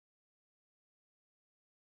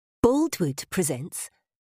Boldwood presents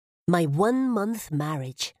My 1 Month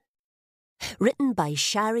Marriage, written by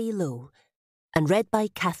Shari Low and read by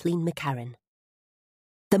Kathleen McCarran.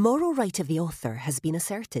 The moral right of the author has been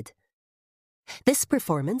asserted. This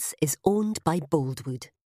performance is owned by Boldwood.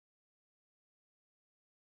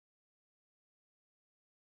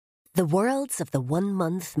 The worlds of the 1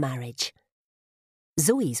 Month Marriage.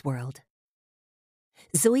 Zoe's world.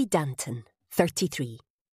 Zoe Danton, 33.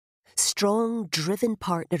 Strong, driven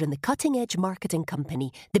partner in the cutting-edge marketing company,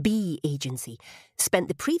 the B agency, spent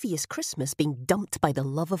the previous Christmas being dumped by the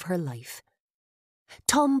love of her life.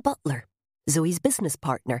 Tom Butler, Zoe's business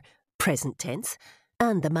partner, present tense,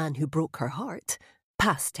 and the man who broke her heart,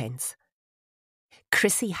 past tense.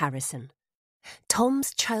 Chrissy Harrison,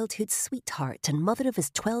 Tom's childhood sweetheart and mother of his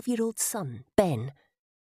 12-year-old son, Ben.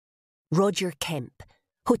 Roger Kemp,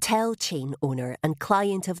 hotel chain owner and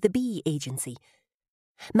client of the B agency.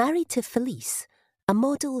 Married to Felice, a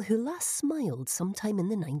model who last smiled sometime in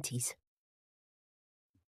the 90s.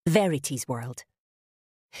 Verity's world.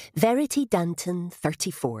 Verity Danton,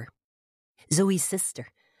 34. Zoe's sister,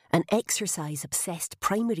 an exercise-obsessed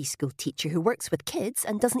primary school teacher who works with kids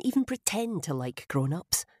and doesn't even pretend to like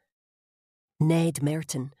grown-ups. Ned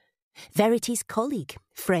Merton, Verity's colleague,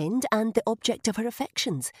 friend and the object of her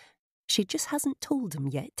affections. She just hasn't told him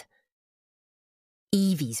yet.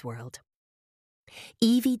 Evie's world.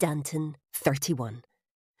 Evie Danton, 31.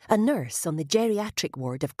 A nurse on the geriatric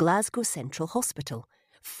ward of Glasgow Central Hospital.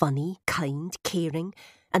 Funny, kind, caring,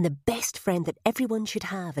 and the best friend that everyone should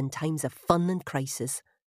have in times of fun and crisis.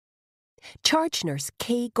 Charge nurse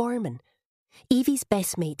Kay Gorman, Evie's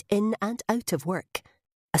best mate in and out of work.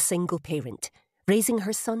 A single parent, raising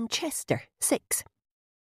her son Chester, 6.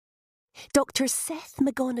 Dr. Seth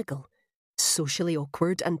McGonigal, socially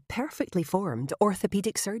awkward and perfectly formed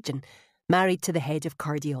orthopaedic surgeon, married to the head of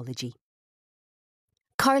cardiology.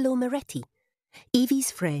 Carlo Moretti, Evie's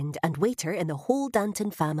friend and waiter in the whole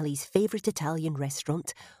Danton family's favourite Italian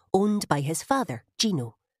restaurant, owned by his father,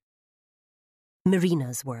 Gino.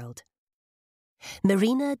 Marina's world.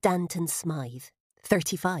 Marina Danton Smythe,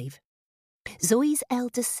 35. Zoe's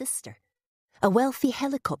eldest sister, a wealthy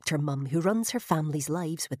helicopter mum who runs her family's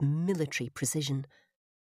lives with military precision.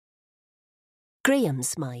 Graham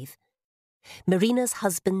Smythe, Marina's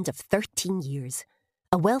husband of 13 years,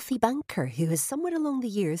 a wealthy banker who has somewhere along the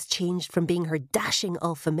years changed from being her dashing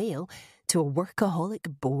alpha male to a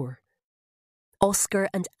workaholic bore. Oscar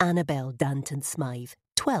and Annabelle Danton Smythe,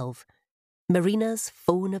 12, Marina's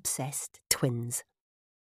phone-obsessed twins.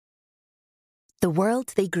 The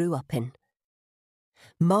world they grew up in.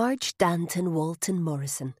 Marge Danton Walton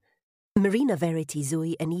Morrison, Marina Verity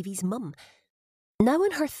Zoe and Evie's mum, now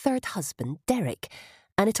in her third husband, Derek,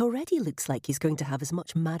 and it already looks like he's going to have as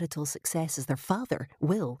much marital success as their father,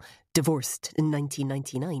 Will, divorced in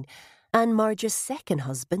 1999, and Marge's second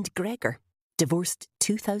husband, Gregor, divorced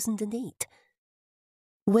 2008.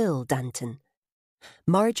 Will Danton,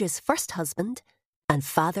 Marge's first husband and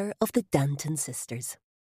father of the Danton sisters.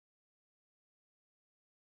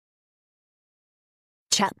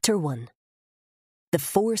 Chapter 1. The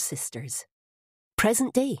Four Sisters.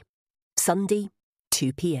 Present day, Sunday,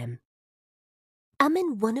 2 p.m. I'm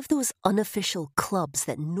in one of those unofficial clubs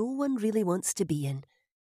that no one really wants to be in.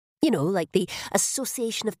 You know, like the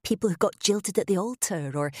Association of People Who Got Jilted at the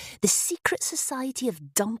Altar, or the Secret Society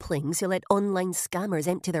of Dumplings who let online scammers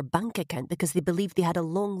empty their bank account because they believed they had a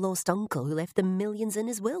long-lost uncle who left them millions in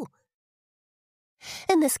his will.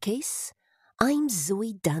 In this case, I'm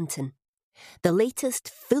Zoe Danton, the latest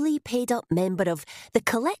fully paid-up member of the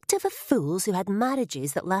collective of fools who had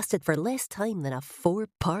marriages that lasted for less time than a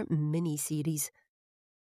 4-part mini-series.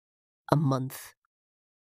 A month.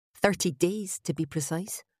 30 days, to be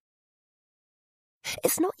precise.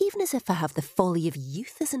 It's not even as if I have the folly of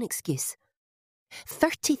youth as an excuse.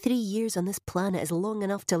 33 years on this planet is long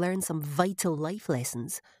enough to learn some vital life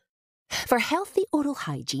lessons. For healthy oral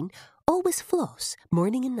hygiene, always floss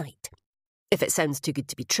morning and night. If it sounds too good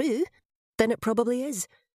to be true, then it probably is.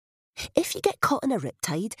 If you get caught in a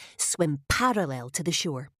riptide, swim parallel to the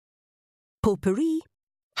shore. Potpourri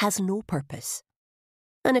has no purpose.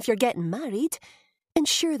 And if you're getting married,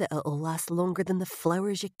 ensure that it'll last longer than the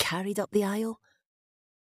flowers you carried up the aisle.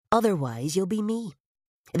 Otherwise, you'll be me,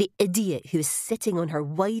 the idiot who is sitting on her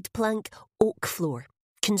wide-plank oak floor,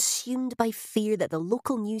 consumed by fear that the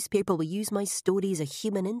local newspaper will use my story as a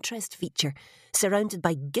human interest feature, surrounded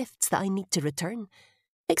by gifts that I need to return.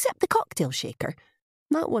 Except the cocktail shaker.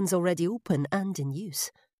 That one's already open and in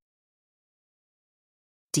use.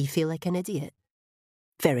 Do you feel like an idiot?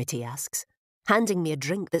 Verity asks, handing me a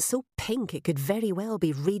drink that's so pink it could very well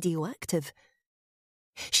be radioactive.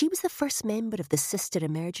 She was the first member of the sister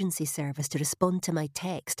emergency service to respond to my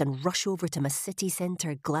text and rush over to my city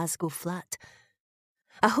centre Glasgow flat.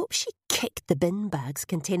 I hope she kicked the bin bags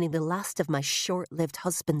containing the last of my short-lived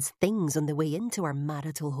husband's things on the way into our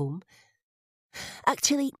marital home.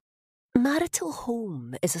 Actually, marital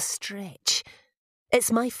home is a stretch.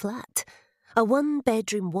 It's my flat, a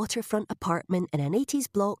one-bedroom waterfront apartment in an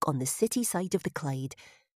 80s block on the city side of the Clyde.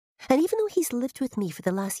 And even though he's lived with me for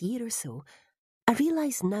the last year or so, I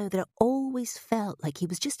realise now that it always felt like he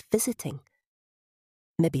was just visiting.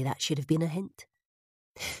 Maybe that should have been a hint.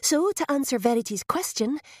 So, to answer Verity's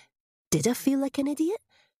question, did I feel like an idiot?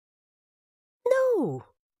 No,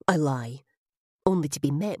 I lie, only to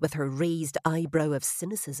be met with her raised eyebrow of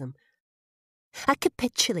cynicism. I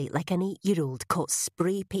capitulate like an 8-year-old caught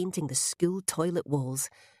spray painting the school toilet walls.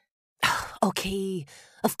 Okay,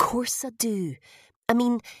 of course I do. I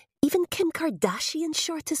mean, even Kim Kardashian's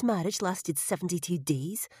shortest marriage lasted 72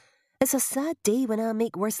 days. It's a sad day when I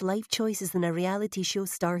make worse life choices than a reality show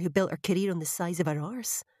star who built her career on the size of her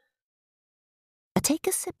arse. I take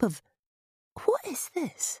a sip of, "What is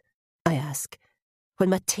this?" I ask, when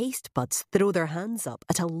my taste buds throw their hands up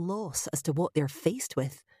at a loss as to what they're faced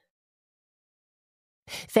with.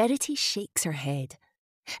 Verity shakes her head,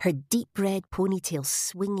 her deep red ponytail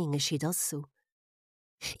swinging as she does so.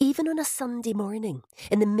 Even on a Sunday morning,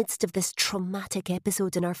 in the midst of this traumatic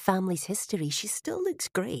episode in our family's history, she still looks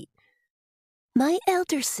great. My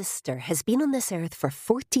elder sister has been on this earth for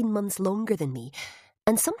 14 months longer than me,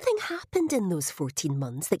 and something happened in those 14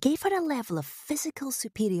 months that gave her a level of physical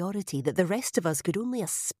superiority that the rest of us could only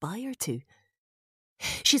aspire to.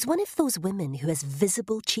 She's one of those women who has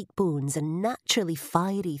visible cheekbones and naturally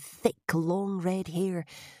fiery, thick, long red hair,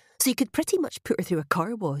 so you could pretty much put her through a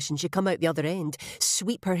car wash and she'd come out the other end,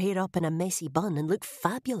 sweep her hair up in a messy bun and look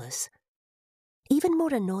fabulous. Even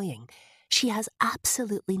more annoying, she has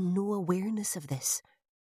absolutely no awareness of this.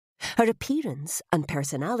 Her appearance and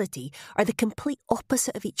personality are the complete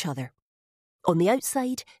opposite of each other. On the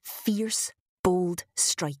outside, fierce, bold,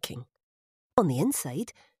 striking. On the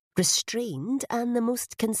inside, restrained and the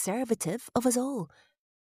most conservative of us all.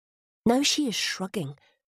 Now she is shrugging.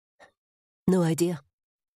 No idea.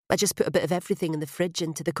 I just put a bit of everything in the fridge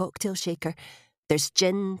into the cocktail shaker. There's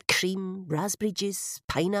gin, cream, raspberry juice,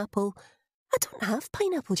 pineapple. I don't have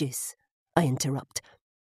pineapple juice, I interrupt.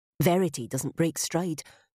 Verity doesn't break stride.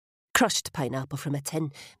 Crushed pineapple from a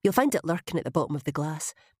tin. You'll find it lurking at the bottom of the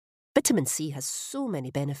glass. Vitamin C has so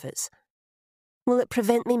many benefits. Will it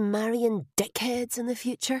prevent me marrying dickheads in the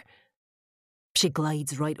future? She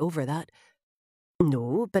glides right over that.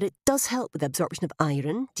 No, but it does help with absorption of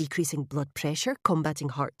iron, decreasing blood pressure, combating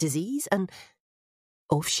heart disease, and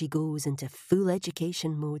off she goes into full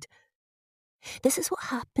education mode. This is what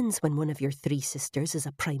happens when one of your 3 sisters is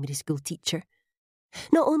a primary school teacher.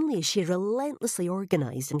 Not only is she relentlessly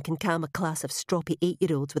organised and can calm a class of stroppy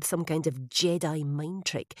 8-year-olds with some kind of Jedi mind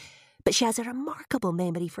trick, but she has a remarkable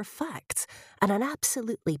memory for facts and an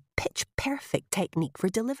absolutely pitch-perfect technique for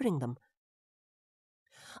delivering them.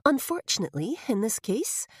 Unfortunately, in this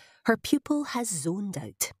case, her pupil has zoned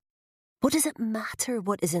out. What does it matter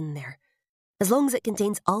what is in there? As long as it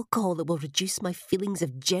contains alcohol that will reduce my feelings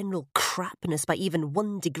of general crapness by even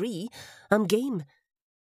 1 degree, I'm game.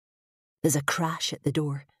 There's a crash at the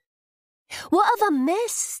door. "What have I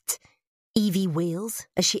missed?" Evie wails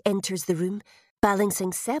as she enters the room,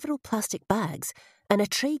 balancing several plastic bags and a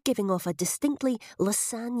tray giving off a distinctly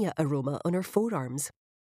lasagna aroma on her forearms.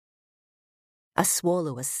 I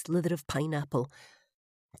swallow a slither of pineapple.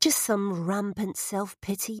 Just some rampant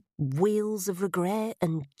self-pity, wails of regret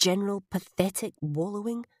and general pathetic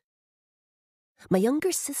wallowing. My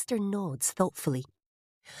younger sister nods thoughtfully.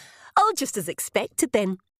 "Oh, just as expected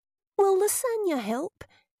then. Will lasagna help?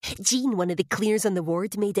 Jean, one of the clears on the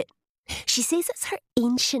ward, made it. She says it's her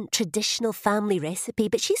ancient traditional family recipe,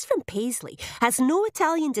 but she's from Paisley, has no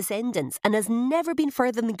Italian descendants, and has never been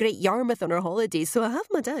further than Great Yarmouth on her holidays, so I have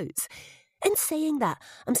my doubts. In saying that,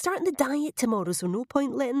 I'm starting the diet tomorrow, so no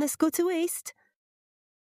point letting this go to waste."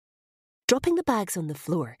 Dropping the bags on the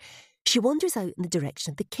floor, she wanders out in the direction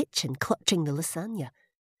of the kitchen, clutching the lasagna,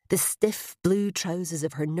 the stiff blue trousers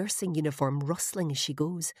of her nursing uniform rustling as she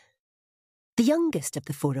goes. The youngest of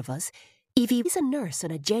the 4 of us, Evie, is a nurse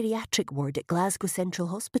on a geriatric ward at Glasgow Central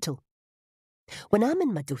Hospital. When I'm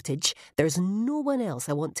in my dotage, there's no one else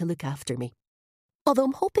I want to look after me. Although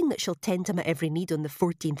I'm hoping that she'll tend to my every need on the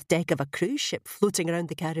 14th deck of a cruise ship floating around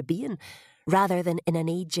the Caribbean, rather than in an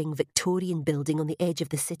ageing Victorian building on the edge of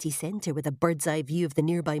the city centre with a bird's-eye view of the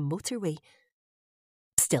nearby motorway.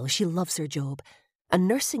 Still, she loves her job, and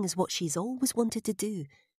nursing is what she's always wanted to do.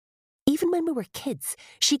 Even when we were kids,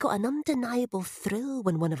 she got an undeniable thrill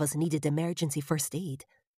when one of us needed emergency first aid.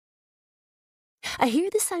 I hear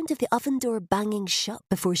the sound of the oven door banging shut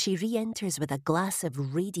before she re-enters with a glass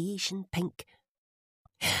of radiation pink.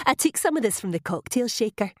 I took some of this from the cocktail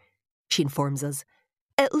shaker, she informs us.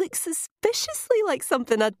 It looks suspiciously like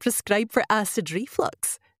something I'd prescribe for acid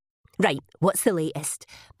reflux. Right, what's the latest?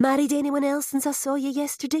 Married anyone else since I saw you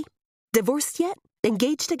yesterday? Divorced yet?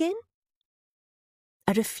 Engaged again?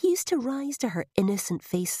 I refuse to rise to her innocent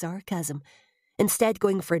face sarcasm, instead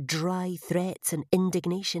going for dry threats and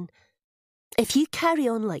indignation. If you carry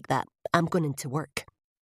on like that, I'm going into work.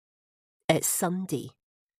 It's Sunday,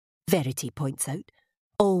 Verity points out,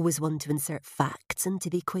 always one to insert facts into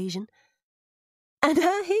the equation. And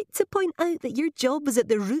I hate to point out that your job was at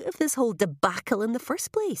the root of this whole debacle in the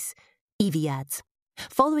first place, Evie adds,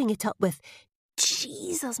 following it up with,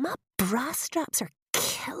 Jesus, my bra straps are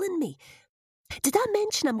killing me. Did I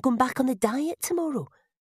mention I'm going back on the diet tomorrow?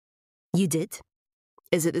 You did.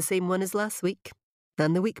 Is it the same one as last week?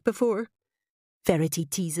 And the week before? Verity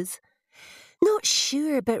teases. Not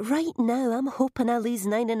sure, but right now I'm hoping I lose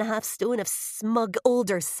 9.5 stone of smug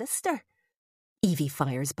older sister. Evie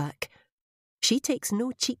fires back. She takes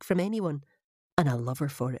no cheek from anyone, and I love her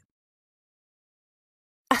for it.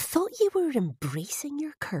 I thought you were embracing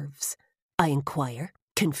your curves, I inquire,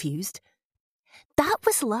 confused. That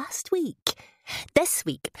was last week. This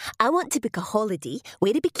week, I want to book a holiday,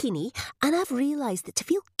 wear a bikini, and I've realised that to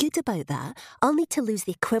feel good about that, I'll need to lose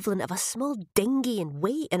the equivalent of a small dinghy in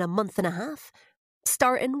weight in a month and a half,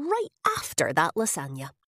 starting right after that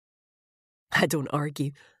lasagna. I don't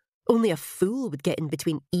argue. Only a fool would get in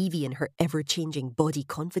between Evie and her ever-changing body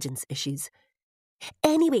confidence issues.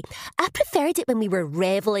 Anyway, I preferred it when we were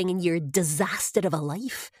revelling in your disaster of a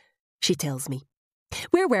life, she tells me.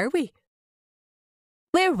 Where were we?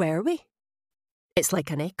 Where were we? It's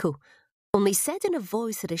like an echo, only said in a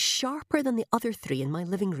voice that is sharper than the other three in my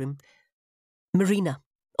living room. Marina,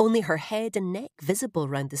 only her head and neck visible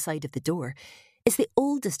round the side of the door, is the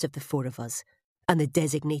oldest of the four of us, and the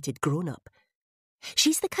designated grown-up.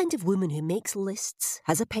 She's the kind of woman who makes lists,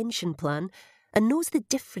 has a pension plan, and knows the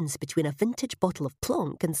difference between a vintage bottle of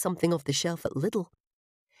Plonk and something off the shelf at Lidl.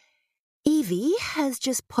 Evie has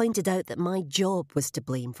just pointed out that my job was to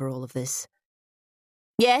blame for all of this.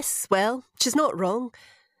 Yes, well, she's not wrong,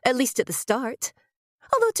 at least at the start.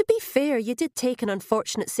 Although, to be fair, you did take an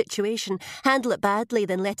unfortunate situation, handle it badly,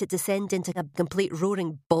 then let it descend into a complete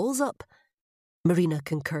roaring balls-up. Marina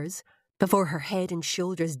concurs, before her head and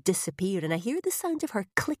shoulders disappear and I hear the sound of her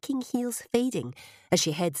clicking heels fading as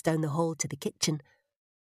she heads down the hall to the kitchen.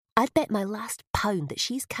 I'd bet my last pound that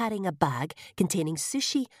she's carrying a bag containing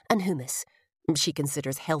sushi and hummus. She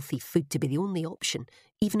considers healthy food to be the only option,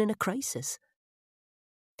 even in a crisis.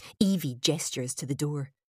 Evie gestures to the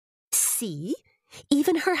door. See?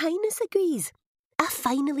 Even Her Highness agrees. I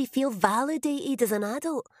finally feel validated as an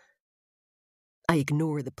adult. I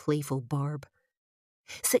ignore the playful barb.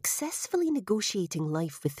 Successfully negotiating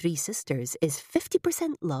life with three sisters is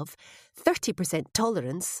 50% love, 30%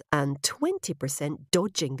 tolerance, and 20%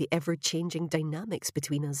 dodging the ever-changing dynamics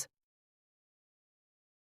between us.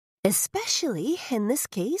 Especially in this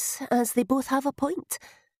case, as they both have a point.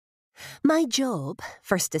 My job,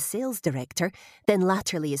 first as sales director, then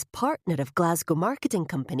latterly as partner of Glasgow marketing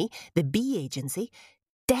company, the B agency,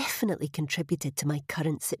 definitely contributed to my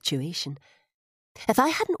current situation. If I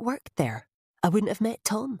hadn't worked there, I wouldn't have met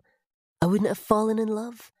Tom. I wouldn't have fallen in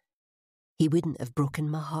love. He wouldn't have broken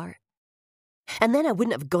my heart. And then I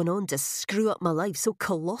wouldn't have gone on to screw up my life so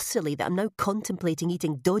colossally that I'm now contemplating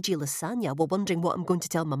eating dodgy lasagna while wondering what I'm going to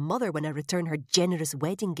tell my mother when I return her generous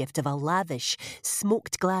wedding gift of a lavish,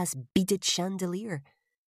 smoked glass beaded chandelier.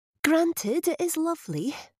 Granted, it is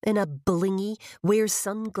lovely, in a blingy, wear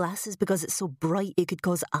sunglasses because it's so bright it could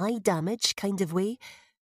cause eye damage kind of way.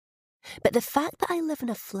 But the fact that I live in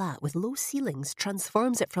a flat with low ceilings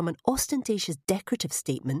transforms it from an ostentatious decorative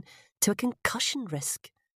statement to a concussion risk.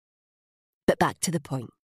 But back to the point.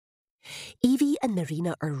 Evie and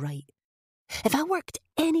Marina are right. If I worked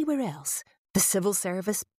anywhere else, the civil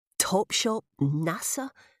service, Topshop, NASA,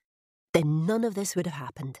 then none of this would have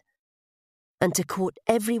happened. And to quote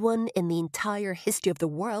everyone in the entire history of the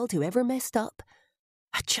world who ever messed up,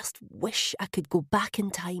 I just wish I could go back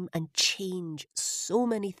in time and change so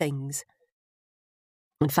many things.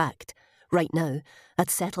 In fact, right now, I'd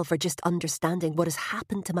settle for just understanding what has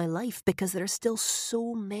happened to my life because there are still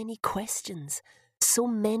so many questions, so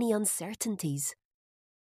many uncertainties.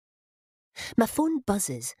 My phone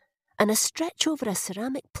buzzes, and I stretch over a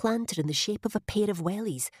ceramic planter in the shape of a pair of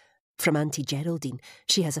wellies. From Auntie Geraldine,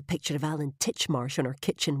 she has a picture of Alan Titchmarsh on her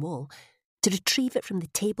kitchen wall. to retrieve it from the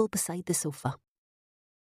table beside the sofa.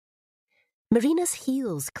 Marina's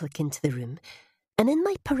heels click into the room, and in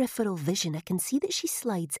my peripheral vision I can see that she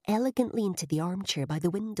slides elegantly into the armchair by the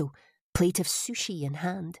window, plate of sushi in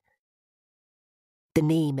hand. The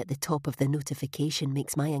name at the top of the notification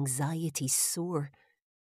makes my anxiety soar.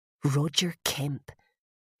 Roger Kemp.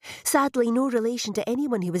 Sadly, no relation to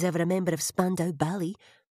anyone who was ever a member of Spandau Ballet,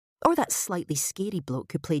 or that slightly scary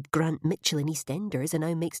bloke who played Grant Mitchell in EastEnders and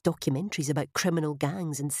now makes documentaries about criminal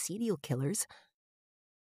gangs and serial killers.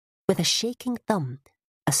 With a shaking thumb,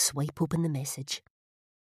 I swipe open the message.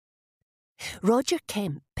 Roger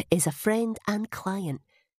Kemp is a friend and client,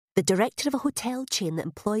 the director of a hotel chain that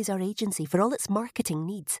employs our agency for all its marketing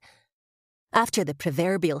needs. After the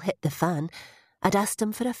proverbial hit the fan, I'd asked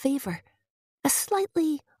him for a favour. A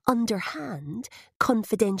slightly underhand,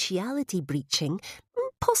 confidentiality breaching,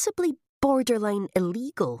 possibly borderline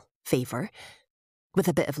illegal favour. With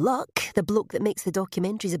a bit of luck, the bloke that makes the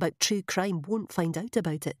documentaries about true crime won't find out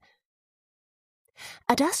about it.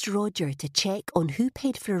 I'd asked Roger to check on who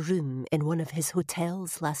paid for a room in one of his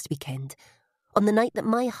hotels last weekend, on the night that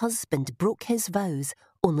my husband broke his vows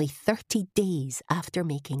only 30 days after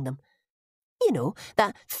making them. You know,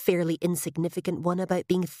 that fairly insignificant one about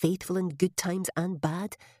being faithful in good times and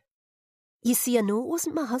bad. You see, I know it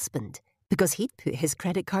wasn't my husband, because he'd put his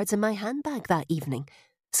credit cards in my handbag that evening,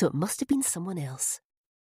 so it must have been someone else.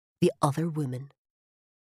 The other woman.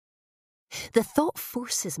 The thought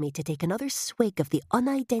forces me to take another swig of the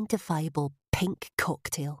unidentifiable pink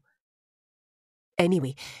cocktail.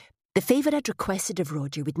 Anyway, the favour I'd requested of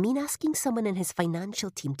Roger would mean asking someone in his financial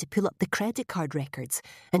team to pull up the credit card records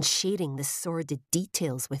and sharing the sordid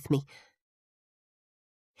details with me.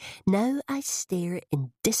 Now I stare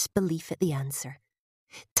in disbelief at the answer,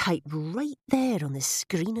 typed right there on the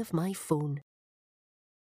screen of my phone.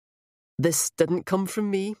 This didn't come from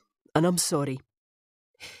me, and I'm sorry.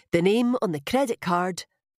 The name on the credit card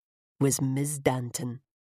was Ms. Danton.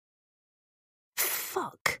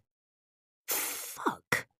 Fuck.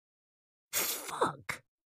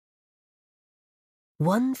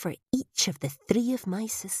 One for each of the 3 of my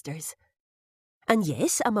sisters. And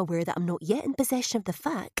yes, I'm aware that I'm not yet in possession of the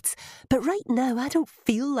facts, but right now I don't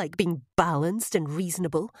feel like being balanced and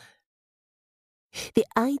reasonable. The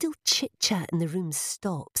idle chit-chat in the room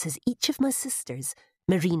stops as each of my sisters,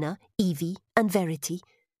 Marina, Evie and Verity,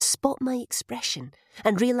 spot my expression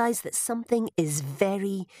and realise that something is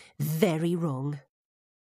very, very wrong.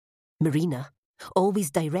 Marina, always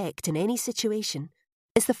direct in any situation,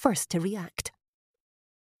 is the first to react.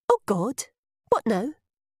 Oh God, what now?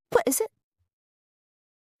 What is it?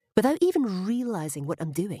 Without even realising what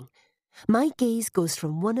I'm doing, my gaze goes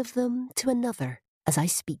from one of them to another as I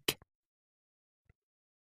speak.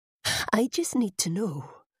 I just need to know,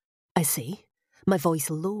 I say, my voice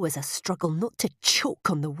low as I struggle not to choke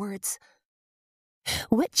on the words.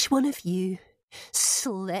 Which one of you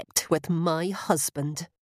slept with my husband?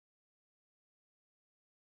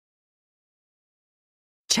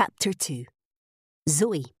 Chapter 2.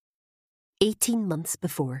 Zoe, 18 months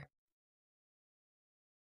before.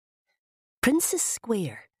 Princess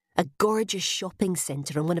Square, a gorgeous shopping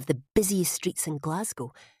centre on one of the busiest streets in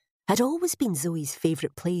Glasgow, had always been Zoe's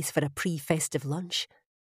favourite place for a pre-festive lunch.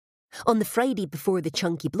 On the Friday before the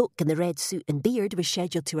chunky bloke in the red suit and beard was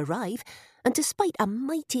scheduled to arrive, and despite a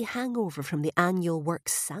mighty hangover from the annual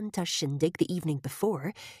Works Santa shindig the evening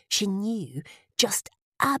before, she knew, just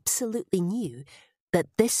absolutely knew, that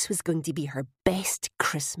this was going to be her best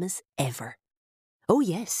Christmas ever. Oh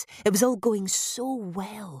yes, it was all going so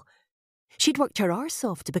well. She'd worked her arse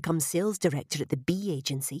off to become sales director at the B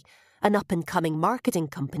agency, an up-and-coming marketing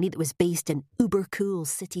company that was based in uber-cool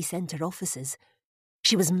city centre offices.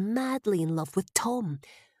 She was madly in love with Tom,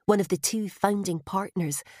 one of the 2 founding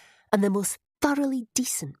partners, and the most thoroughly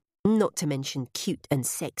decent, not to mention cute and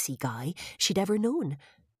sexy guy she'd ever known.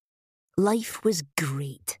 Life was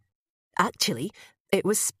great. Actually, it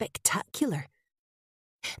was spectacular.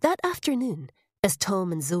 That afternoon, as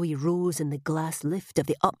Tom and Zoe rose in the glass lift of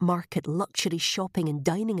the upmarket luxury shopping and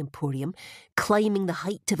dining emporium, climbing the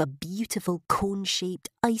height of a beautiful cone-shaped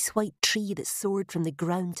ice-white tree that soared from the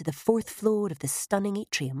ground to the 4th floor of the stunning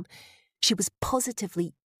atrium, she was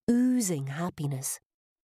positively oozing happiness.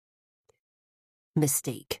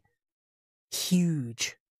 Mistake.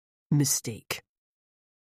 Huge mistake.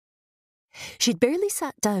 She'd barely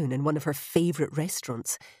sat down in one of her favourite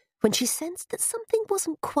restaurants when she sensed that something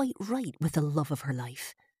wasn't quite right with the love of her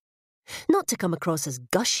life. Not to come across as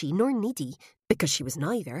gushy nor needy, because she was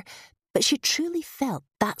neither, but she truly felt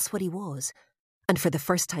that's what he was, and for the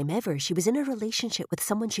first time ever she was in a relationship with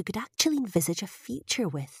someone she could actually envisage a future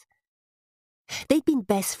with. They'd been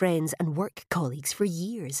best friends and work colleagues for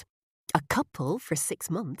years, a couple for 6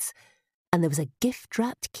 months, and there was a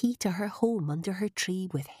gift-wrapped key to her home under her tree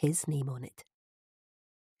with his name on it.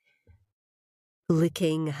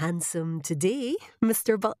 "Looking handsome today,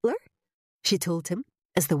 Mr. Butler," she told him,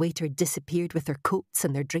 as the waiter disappeared with their coats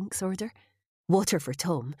and their drinks order. Water for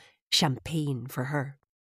Tom, champagne for her.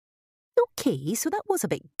 OK, so that was a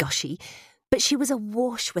bit gushy, but she was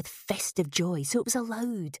awash with festive joy, so it was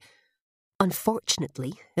allowed.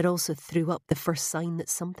 Unfortunately, it also threw up the first sign that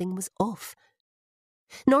something was off.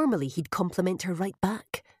 Normally he'd compliment her right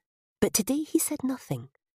back, but today he said nothing.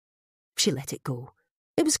 She let it go.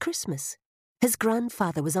 It was Christmas. His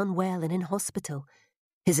grandfather was unwell and in hospital.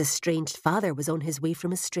 His estranged father was on his way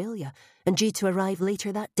from Australia and due to arrive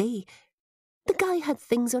later that day. The guy had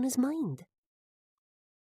things on his mind.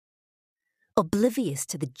 Oblivious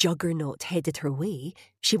to the juggernaut headed her way,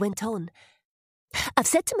 she went on. "I've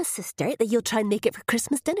said to my sister that you'll try and make it for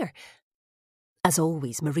Christmas dinner." As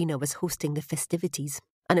always, Marina was hosting the festivities,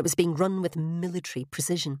 and it was being run with military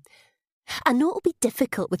precision. "I know it'll be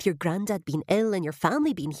difficult with your granddad being ill and your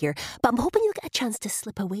family being here, but I'm hoping you'll get a chance to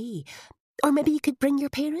slip away. Or maybe you could bring your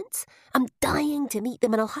parents. I'm dying to meet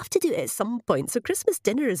them and I'll have to do it at some point, so Christmas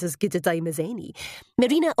dinner is as good a time as any.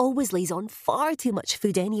 Marina always lays on far too much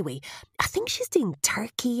food anyway. I think she's doing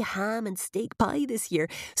turkey, ham and steak pie this year,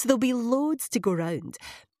 so there'll be loads to go round.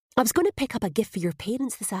 I was going to pick up a gift for your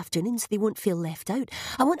parents this afternoon so they won't feel left out.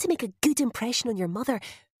 I want to make a good impression on your mother."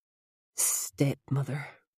 "Stepmother,"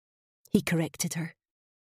 he corrected her.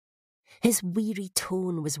 His weary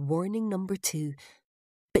tone was warning number 2,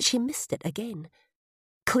 but she missed it again.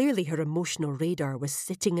 Clearly her emotional radar was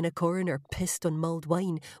sitting in a corner pissed on mulled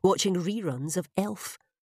wine, watching reruns of Elf.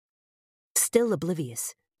 Still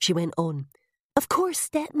oblivious, she went on. "Of course,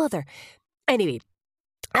 stepmother. Anyway,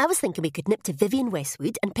 I was thinking we could nip to Vivian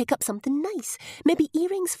Westwood and pick up something nice. Maybe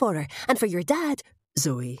earrings for her, and for your dad."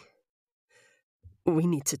 "Zoe, we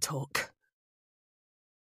need to talk."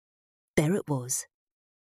 There it was.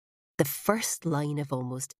 The first line of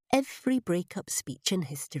almost every breakup speech in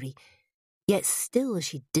history, yet still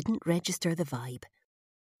she didn't register the vibe.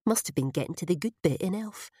 Must have been getting to the good bit in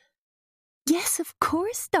Elf. "Yes, of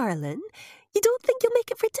course, darling. You don't think you'll make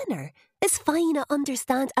it for dinner? It's fine, I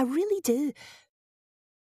understand, I really do."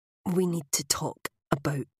 "We need to talk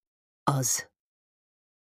about us."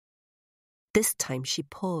 This time she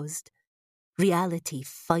paused, reality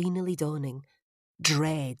finally dawning,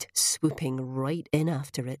 dread swooping right in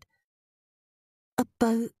after it.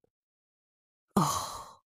 "About...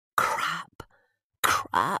 oh, crap.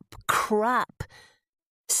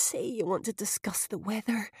 Say you want to discuss the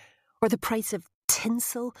weather, or the price of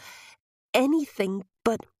tinsel, anything,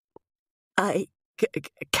 but I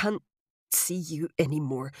can't see you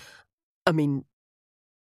anymore. I mean,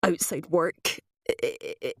 outside work,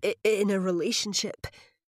 in a relationship."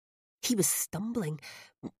 He was stumbling.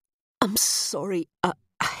 "I'm sorry, I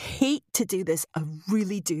hate to do this, I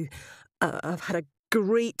really do. I've had a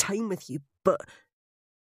great time with you, but..."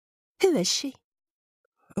 "Who is she?"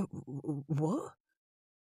 What?"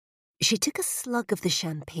 She took a slug of the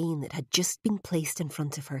champagne that had just been placed in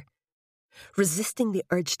front of her, resisting the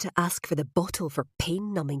urge to ask for the bottle for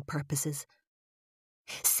pain-numbing purposes.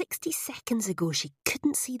 60 seconds ago she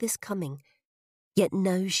couldn't see this coming, yet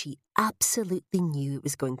now she absolutely knew it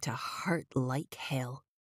was going to hurt like hell.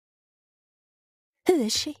 "Who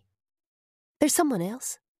is she? There's someone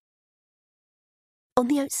else." On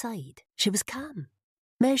the outside, she was calm,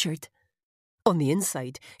 measured. On the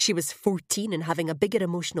inside, she was 14 and having a bigger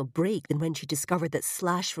emotional break than when she discovered that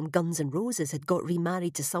Slash from Guns N' Roses had got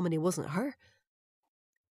remarried to someone who wasn't her.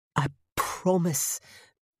 "I promise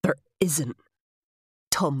there isn't,"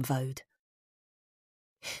 Tom vowed.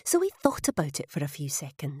 So he thought about it for a few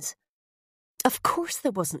seconds. Of course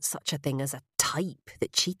there wasn't such a thing as a type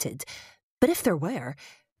that cheated, but if there were,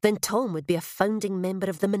 then Tom would be a founding member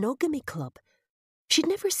of the Monogamy Club. She'd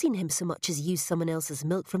never seen him so much as use someone else's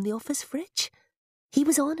milk from the office fridge. He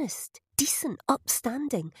was honest, decent,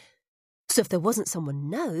 upstanding. So if there wasn't someone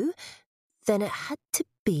now, then it had to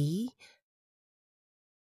be...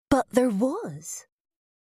 But there was.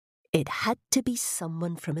 It had to be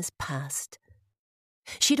someone from his past.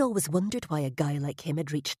 She'd always wondered why a guy like him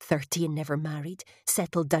had reached 30 and never married,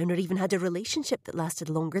 settled down, or even had a relationship that lasted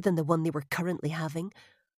longer than the one they were currently having.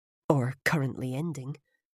 Or currently ending.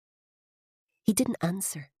 He didn't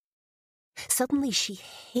answer. Suddenly she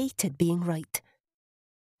hated being right.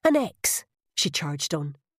 "An ex," she charged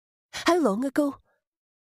on. "How long ago?"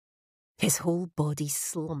 His whole body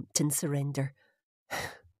slumped in surrender.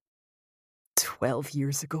 12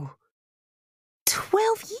 years ago.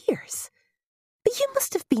 12 years? But you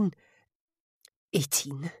must have been...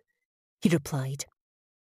 18, he replied.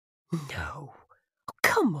 No, oh,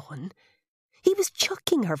 come on. He was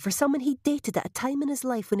chucking her for someone he dated at a time in his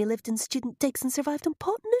life when he lived in student digs and survived on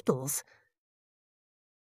pot noodles.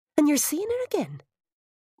 And you're seeing her again?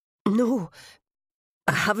 No,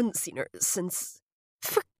 I haven't seen her since...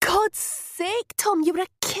 For God's sake, Tom, you were a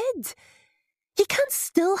kid. You can't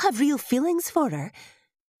still have real feelings for her.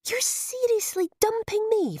 You're seriously dumping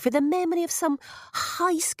me for the memory of some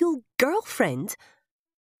high school girlfriend?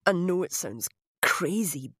 I know it sounds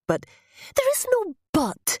crazy, but there is no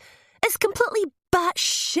but. It's completely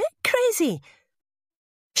batshit crazy.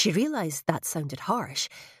 She realised that sounded harsh,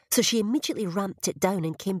 so she immediately ramped it down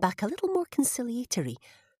and came back a little more conciliatory.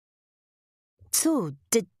 So,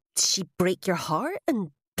 did she break your heart and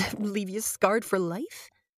leave you scarred for life?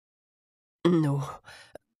 No,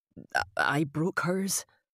 I broke hers.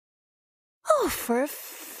 Oh, for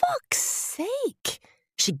fuck's sake,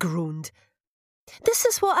 she groaned. This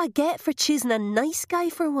is what I get for choosing a nice guy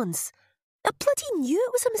for once. I bloody knew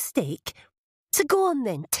it was a mistake. So go on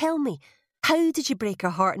then, tell me, how did you break her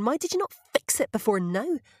heart and why did you not fix it before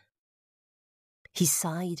now? He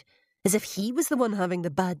sighed, as if he was the one having the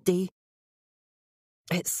bad day.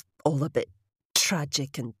 It's all a bit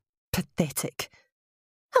tragic and pathetic.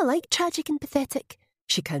 I like tragic and pathetic,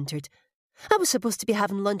 she countered. I was supposed to be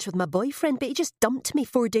having lunch with my boyfriend, but he just dumped me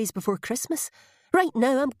 4 days before Christmas. Right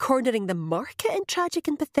now I'm cornering the market in tragic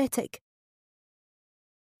and pathetic.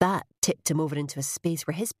 That tipped him over into a space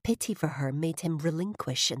where his pity for her made him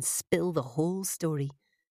relinquish and spill the whole story.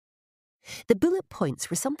 The bullet points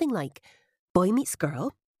were something like, boy meets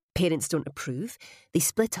girl, parents don't approve, they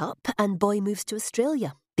split up and boy moves to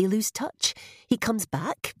Australia. They lose touch. He comes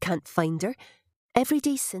back, can't find her. Every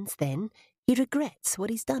day since then, he regrets what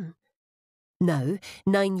he's done. Now,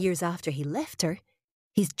 9 years after he left her,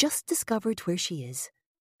 he's just discovered where she is,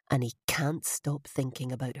 and he can't stop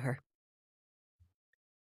thinking about her.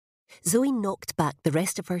 Zoe knocked back the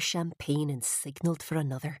rest of her champagne and signalled for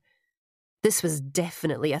another. This was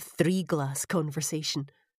definitely a 3-glass conversation.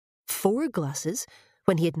 4 glasses,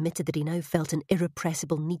 when he admitted that he now felt an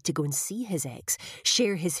irrepressible need to go and see his ex,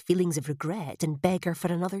 share his feelings of regret and beg her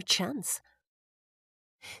for another chance.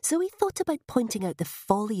 Zoe thought about pointing out the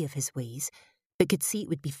folly of his ways, but could see it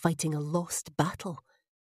would be fighting a lost battle.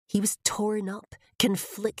 He was torn up,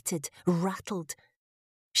 conflicted, rattled.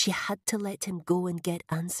 She had to let him go and get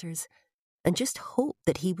answers, and just hope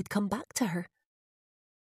that he would come back to her.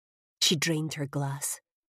 She drained her glass.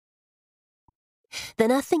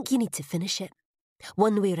 Then I think you need to finish it,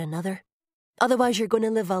 one way or another. Otherwise you're going to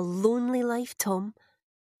live a lonely life, Tom,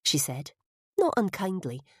 she said, not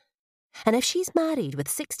unkindly. And if she's married with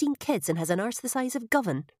 16 kids and has an arse the size of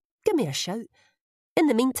Govan, give me a shout. In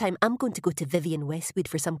the meantime, I'm going to go to Vivian Westwood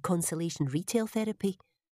for some consolation retail therapy.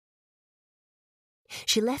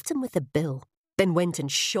 She left him with a bill, then went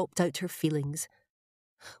and shopped out her feelings.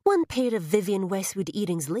 1 pair of Vivian Westwood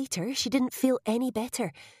earrings later, she didn't feel any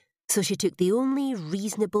better, so she took the only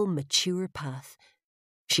reasonable, mature path.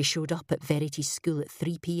 She showed up at Verity's school at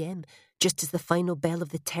 3 p.m, just as the final bell of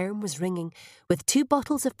the term was ringing, with 2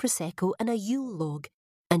 bottles of Prosecco and a Yule log,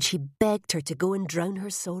 and she begged her to go and drown her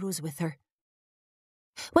sorrows with her.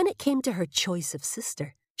 When it came to her choice of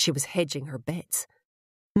sister, she was hedging her bets.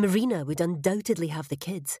 Marina would undoubtedly have the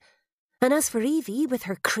kids, and as for Evie, with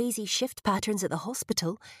her crazy shift patterns at the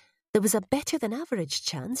hospital, there was a better-than-average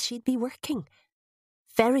chance she'd be working.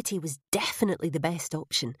 Verity was definitely the best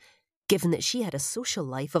option, given that she had a social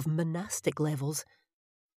life of monastic levels.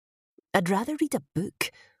 I'd rather read a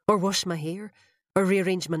book, or wash my hair, or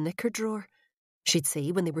rearrange my knicker drawer, she'd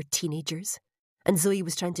say when they were teenagers, and Zoe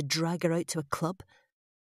was trying to drag her out to a club.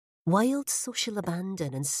 Wild social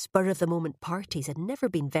abandon and spur-of-the-moment parties had never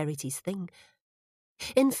been Verity's thing.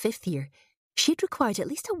 In 5th year, she'd required at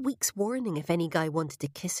least a week's warning if any guy wanted to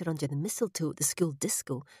kiss her under the mistletoe at the school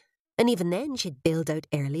disco, and even then she'd bailed out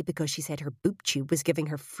early because she said her boob tube was giving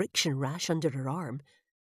her friction rash under her arm.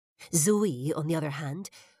 Zoe, on the other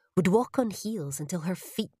hand, would walk on heels until her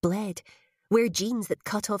feet bled, wear jeans that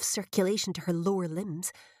cut off circulation to her lower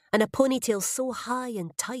limbs, and a ponytail so high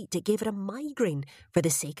and tight it gave her a migraine for the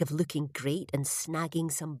sake of looking great and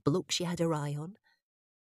snagging some bloke she had her eye on.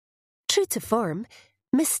 True to form,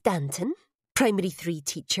 Miss Danton, Primary 3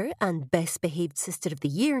 teacher and Best Behaved Sister of the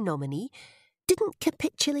Year nominee, didn't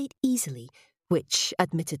capitulate easily, which,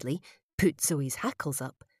 admittedly, put Zoe's hackles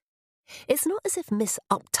up. It's not as if Miss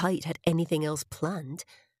Uptight had anything else planned.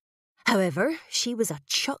 However, she was a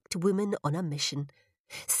chucked woman on a mission,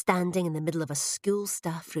 standing in the middle of a school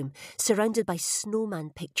staff room, surrounded by snowman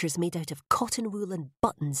pictures made out of cotton wool and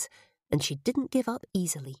buttons, and she didn't give up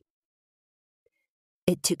easily.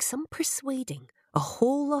 It took some persuading a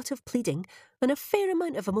whole lot of pleading, and a fair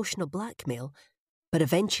amount of emotional blackmail, but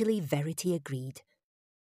eventually Verity agreed.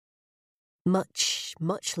 Much,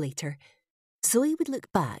 much later, Zoe would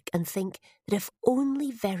look back and think that if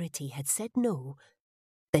only Verity had said no,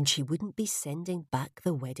 then she wouldn't be sending back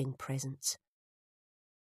the wedding presents.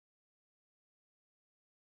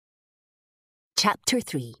 Chapter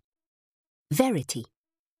 3. Verity,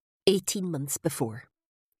 18 months before.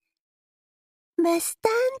 Miss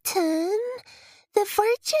Danton, the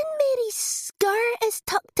Virgin Mary's skirt is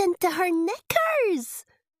tucked into her knickers.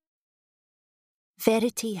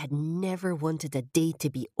 Verity had never wanted a day to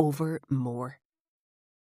be over more.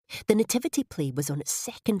 The nativity play was on its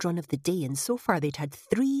second run of the day, and so far they'd had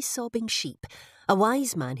 3 sobbing sheep, a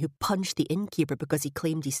wise man who punched the innkeeper because he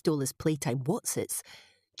claimed he stole his playtime Wotsits,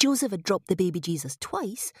 Joseph had dropped the baby Jesus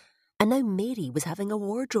twice, and now Mary was having a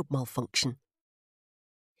wardrobe malfunction.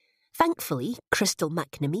 Thankfully, Crystal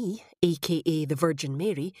McNamee, aka the Virgin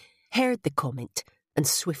Mary, heard the comment and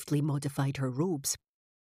swiftly modified her robes.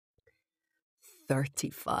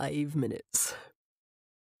 35 minutes,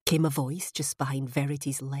 came a voice just behind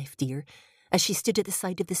Verity's left ear as she stood at the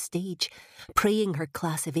side of the stage, praying her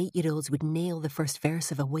class of 8-year-olds would nail the first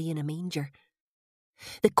verse of Away in a Manger.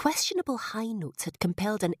 The questionable high notes had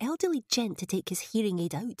compelled an elderly gent to take his hearing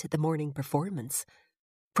aid out at the morning performance.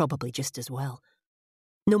 Probably just as well.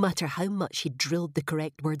 No matter how much he drilled the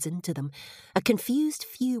correct words into them, a confused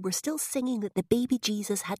few were still singing that the baby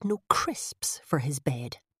Jesus had no crisps for his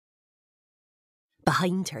bed.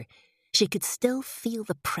 Behind her, she could still feel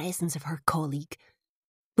the presence of her colleague.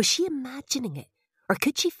 Was she imagining it, or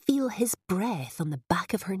could she feel his breath on the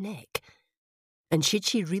back of her neck? And should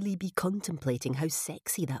she really be contemplating how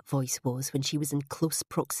sexy that voice was when she was in close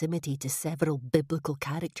proximity to several biblical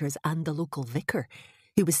characters and the local vicar,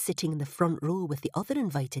 who was sitting in the front row with the other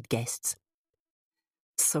invited guests?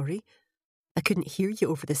 Sorry, I couldn't hear you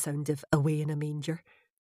over the sound of Away in a Manger.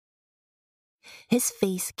 His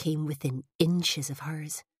face came within inches of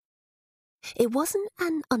hers. It wasn't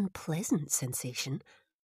an unpleasant sensation.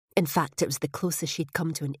 In fact, it was the closest she'd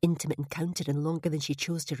come to an intimate encounter in longer than she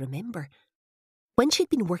chose to remember. When she'd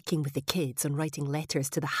been working with the kids on writing letters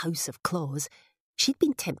to the House of Claus, she'd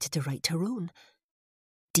been tempted to write her own.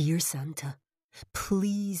 Dear Santa,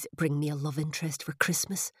 please bring me a love interest for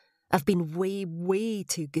Christmas. I've been way, way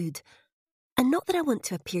too good. And not that I want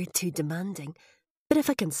to appear too demanding, but if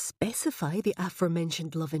I can specify the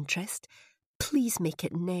aforementioned love interest, please make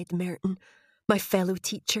it Ned Merton, my fellow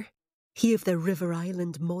teacher, he of the River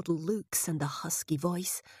Island model looks and the husky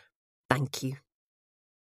voice. Thank you.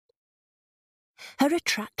 Her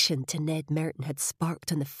attraction to Ned Merton had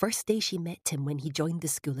sparked on the first day she met him when he joined the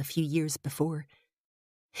school a few years before.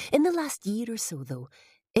 In the last year or so, though,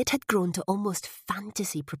 it had grown to almost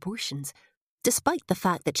fantasy proportions, despite the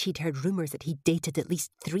fact that she'd heard rumours that he'd dated at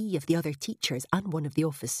least 3 of the other teachers and one of the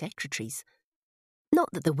office secretaries. Not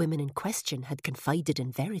that the women in question had confided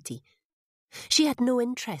in Verity. She had no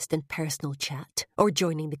interest in personal chat or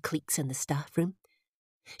joining the cliques in the staff room.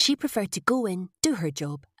 She preferred to go in, do her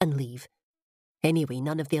job, and leave. Anyway,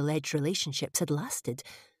 none of the alleged relationships had lasted,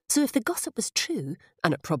 so if the gossip was true,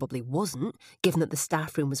 and it probably wasn't, given that the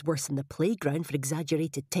staff room was worse than the playground for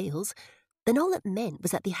exaggerated tales, then all it meant was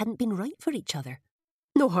that they hadn't been right for each other.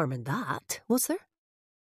 No harm in that, was there?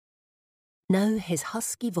 Now his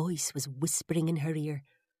husky voice was whispering in her ear.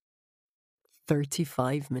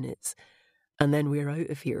 35 minutes, and then we're out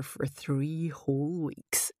of here for 3 whole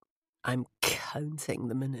weeks. I'm counting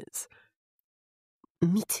the minutes.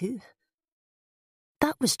 Me too.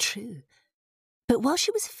 That was true. But while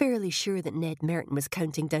she was fairly sure that Ned Merton was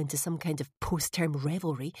counting down to some kind of post-term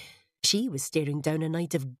revelry, she was staring down a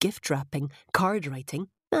night of gift wrapping, card writing,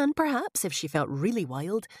 and perhaps, if she felt really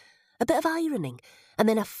wild, a bit of ironing, and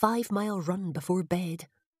then a 5-mile run before bed,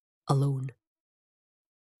 alone.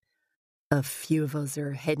 A few of us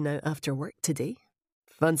are heading out after work today.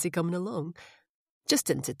 Fancy coming along? Just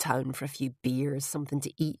into town for a few beers, something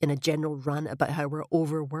to eat, and a general rant about how we're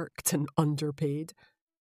overworked and underpaid.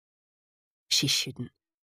 She shouldn't.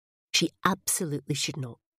 She absolutely should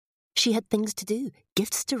not. She had things to do,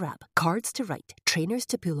 gifts to wrap, cards to write, trainers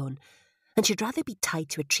to pull on, and she'd rather be tied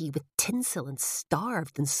to a tree with tinsel and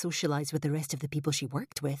starve than socialise with the rest of the people she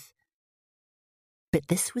worked with. But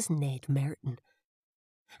this was Ned Merton,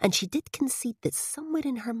 and she did concede that somewhere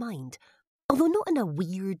in her mind, although not in a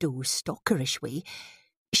weirdo, stalkerish way,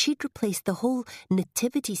 she'd replaced the whole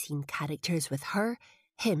nativity scene characters with her,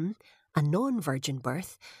 him, a non-virgin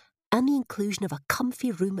birth, and the inclusion of a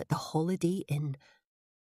comfy room at the Holiday Inn.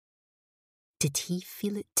 Did he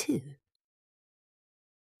feel it too?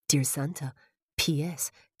 Dear Santa,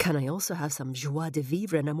 P.S. Can I also have some joie de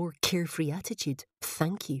vivre and a more carefree attitude?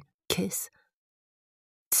 Thank you. Kiss.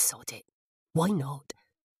 Sod it. Why not?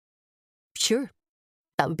 Sure,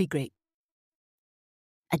 that would be great.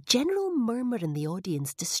 A general murmur in the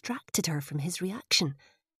audience distracted her from his reaction.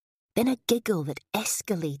 Then a giggle that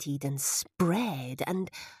escalated and spread and...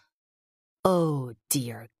 Oh,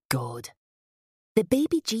 dear God. The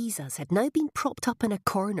baby Jesus had now been propped up in a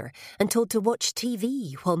corner and told to watch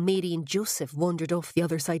TV while Mary and Joseph wandered off the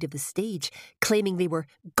other side of the stage, claiming they were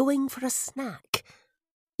going for a snack.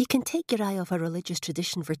 You can take your eye off a religious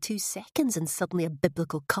tradition for 2 seconds and suddenly a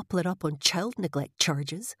biblical couple are up on child neglect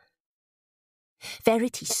charges.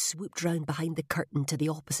 Verity swooped round behind the curtain to the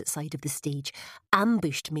opposite side of the stage,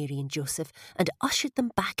 ambushed Mary and Joseph, and ushered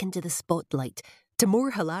them back into the spotlight, to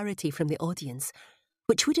more hilarity from the audience,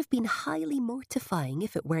 which would have been highly mortifying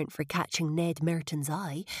if it weren't for catching Ned Merton's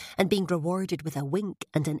eye and being rewarded with a wink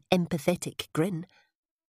and an empathetic grin.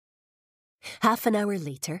 Half an hour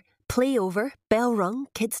later, play over, bell rung,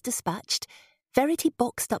 kids dispatched, Verity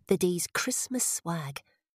boxed up the day's Christmas swag.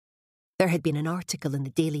 There had been an article in the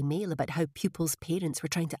Daily Mail about how pupils' parents were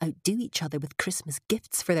trying to outdo each other with Christmas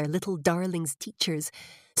gifts for their little darlings' teachers,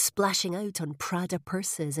 splashing out on Prada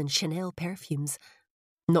purses and Chanel perfumes.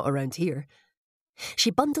 Not around here.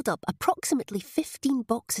 She bundled up approximately 15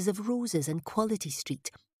 boxes of roses in Quality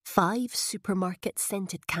Street, 5 supermarket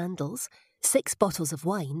scented candles, 6 bottles of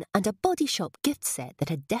wine, and a Body Shop gift set that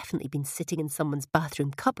had definitely been sitting in someone's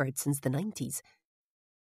bathroom cupboard since the 90s.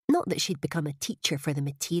 Not that she'd become a teacher for the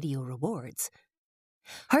material rewards.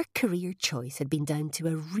 Her career choice had been down to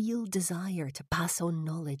a real desire to pass on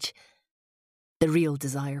knowledge. The real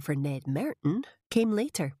desire for Ned Merton came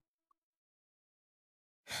later.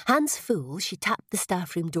 Hands full, she tapped the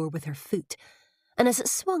staff room door with her foot, and as it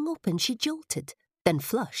swung open she jolted, then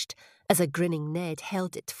flushed, as a grinning Ned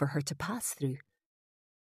held it for her to pass through.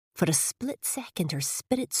 For a split second her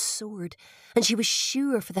spirits soared, and she was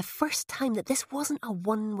sure for the first time that this wasn't a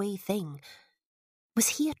one-way thing. Was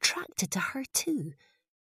he attracted to her too?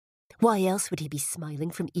 Why else would he be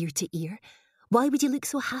smiling from ear to ear? Why would he look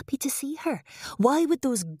so happy to see her? Why would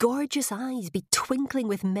those gorgeous eyes be twinkling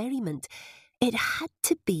with merriment? It had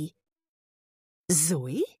to be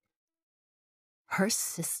Zoe? Her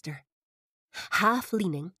sister. Half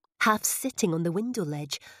leaning, half sitting on the window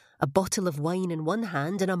ledge, a bottle of wine in one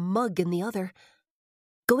hand and a mug in the other.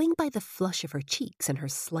 Going by the flush of her cheeks and her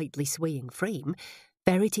slightly swaying frame,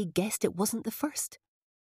 Verity guessed it wasn't the first.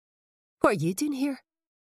 What are you doing here?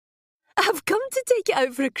 I've come to take you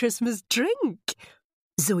out for a Christmas drink,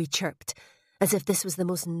 Zoe chirped, as if this was the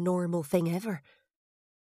most normal thing ever.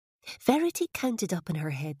 Verity counted up in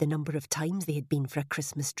her head the number of times they had been for a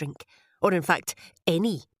Christmas drink, or in fact,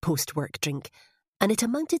 any post-work drink, and it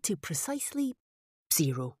amounted to precisely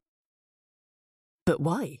 0. But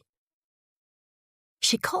why?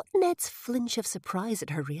 She caught Ned's flinch of surprise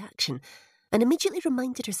at her reaction and immediately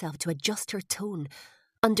reminded herself to adjust her tone,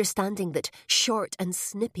 understanding that short and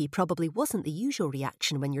snippy probably wasn't the usual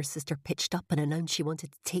reaction when your sister pitched up and announced she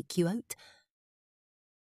wanted to take you out.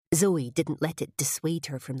 Zoe didn't let it dissuade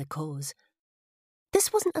her from the cause.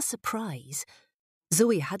 This wasn't a surprise.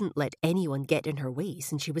 Zoe hadn't let anyone get in her way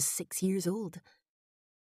since she was 6 years old.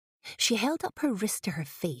 She held up her wrist to her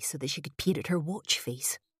face so that she could peer at her watch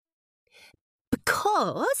face.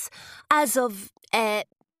 Because, as of,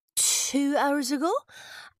 2 hours ago,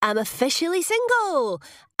 I'm officially single,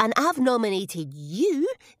 and I've nominated you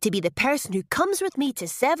to be the person who comes with me to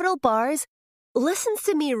several bars, listens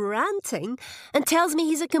to me ranting, and tells me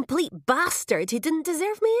he's a complete bastard who didn't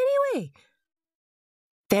deserve me anyway.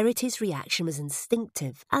 Verity's reaction was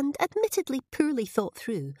instinctive and admittedly poorly thought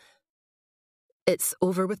through. It's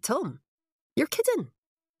over with Tom. You're kidding.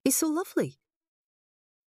 He's so lovely.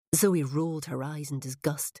 Zoe rolled her eyes in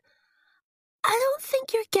disgust. I don't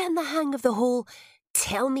think you're getting the hang of the whole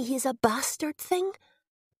tell me he's a bastard thing.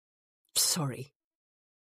 Sorry.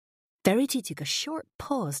 Verity took a short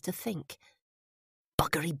pause to think.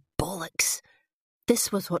 Buggery bollocks.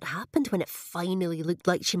 This was what happened when it finally looked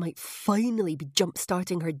like she might finally be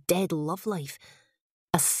jump-starting her dead love life.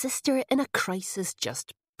 A sister in a crisis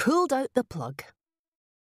just pulled out the plug.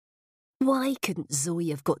 Why couldn't Zoe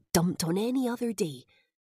have got dumped on any other day?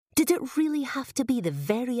 Did it really have to be the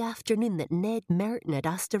very afternoon that Ned Merton had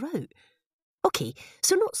asked her out? OK,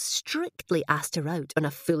 so not strictly asked her out on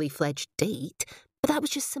a fully fledged date, but that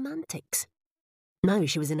was just semantics. Now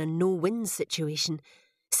she was in a no-win situation.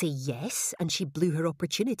 Say yes, and she blew her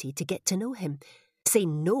opportunity to get to know him. Say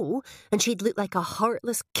no, and she'd look like a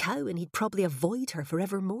heartless cow and he'd probably avoid her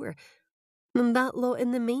forevermore. And that lot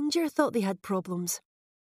in the manger thought they had problems.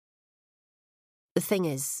 The thing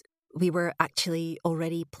is, we were actually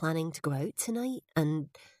already planning to go out tonight, and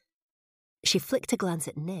she flicked a glance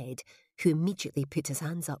at Ned, who immediately put his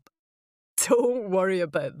hands up. Don't worry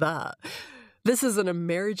about that. This is an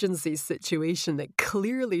emergency situation that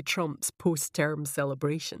clearly trumps post-term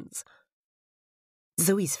celebrations.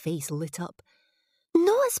 Zoe's face lit up.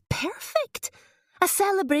 No, it's perfect. A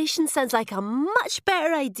celebration sounds like a much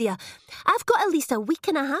better idea. I've got at least a week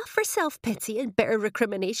and a half for self-pity and bitter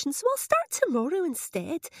recrimination, so I'll start tomorrow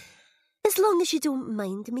instead. As long as you don't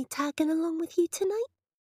mind me tagging along with you tonight.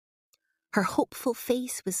 Her hopeful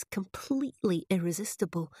face was completely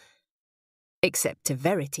irresistible. Except to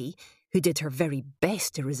Verity, who did her very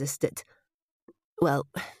best to resist it. Well,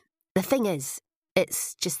 the thing is,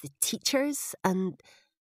 it's just the teachers, and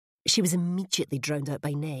she was immediately drowned out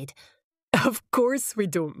by Ned. Of course we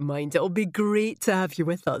don't mind. It'll be great to have you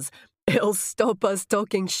with us. It'll stop us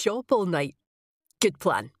talking shop all night. Good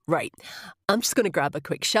plan. Right. I'm just going to grab a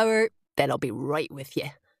quick shower, then I'll be right with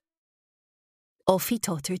you. Off he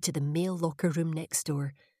tottered to the mail locker room next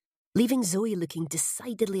door, leaving Zoe looking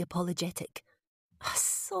decidedly apologetic.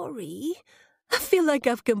 Sorry, I feel like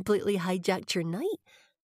I've completely hijacked your night.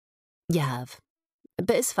 You have,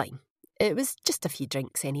 but it's fine. It was just a few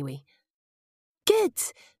drinks anyway. Good.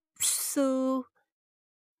 So,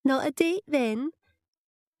 not a date then?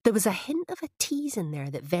 There was a hint of a tease in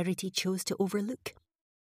there that Verity chose to overlook.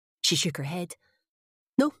 She shook her head.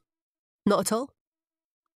 No, not at all.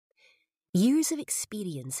 Years of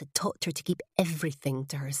experience had taught her to keep everything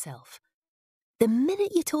to herself. The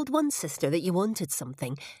minute you told one sister that you wanted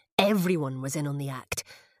something, everyone was in on the act,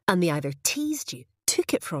 and they either teased you,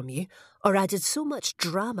 took it from you, or added so much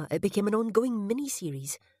drama it became an ongoing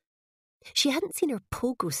mini-series. She hadn't seen her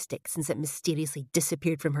pogo stick since it mysteriously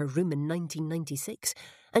disappeared from her room in 1996,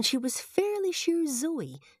 and she was fairly sure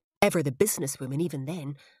Zoe, ever the businesswoman even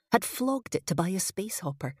then, had flogged it to buy a space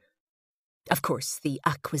hopper. Of course, the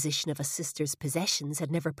acquisition of a sister's possessions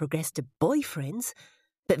had never progressed to boyfriends,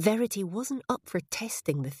 but Verity wasn't up for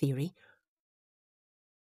testing the theory.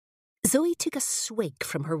 Zoe took a swig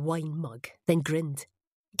from her wine mug, then grinned.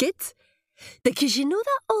 Good, because you know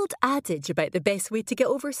that old adage about the best way to get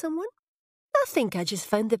over someone? I think I just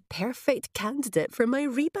found the perfect candidate for my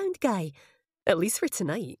rebound guy, at least for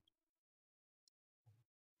tonight.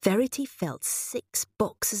 Verity felt 6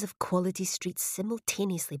 boxes of Quality Street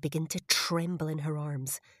simultaneously begin to tremble in her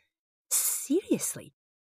arms. Seriously?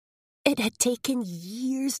 It had taken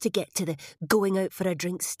years to get to the going out for a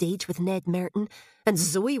drink stage with Ned Merton, and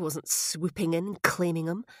Zoe wasn't swooping in and claiming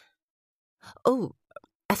him. Oh,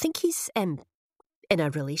 I think he's, in a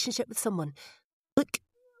relationship with someone. Look,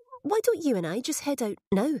 why don't you and I just head out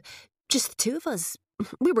now? Just the two of us.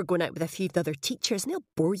 We were going out with a few other teachers, and they'll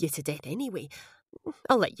bore you to death anyway.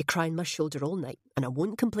 I'll let you cry on my shoulder all night, and I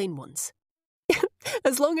won't complain once.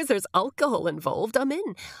 As long as there's alcohol involved, I'm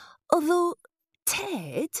in. Although,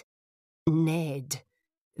 Ned,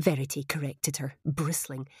 Verity corrected her,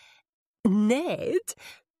 bristling. Ned?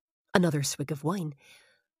 Another swig of wine.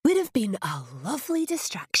 Would have been a lovely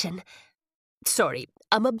distraction. Sorry,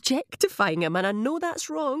 I'm objectifying him, and I know that's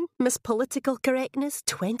wrong. Miss Political Correctness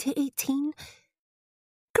 2018.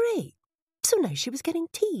 Great. So now she was getting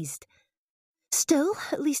teased. Still,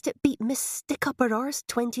 at least it beat Miss Stick-Up-Her-Arse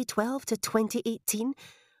 2012 to 2018,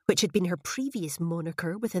 which had been her previous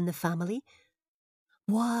moniker within the family.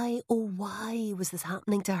 Why, oh why was this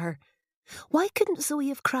happening to her? Why couldn't Zoe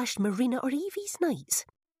have crashed Marina or Evie's nights?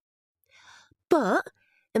 But,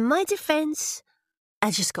 in my defence,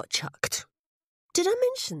 I just got chucked. Did I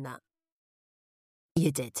mention that?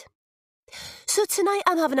 You did. So tonight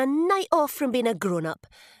I'm having a night off from being a grown-up.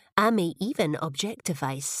 I may even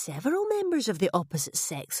objectify several members of the opposite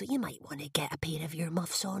sex, so you might want to get a pair of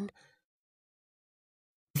earmuffs on.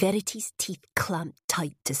 Verity's teeth clamped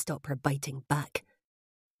tight to stop her biting back.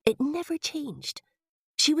 It never changed.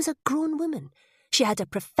 She was a grown woman. She had a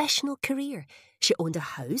professional career. She owned a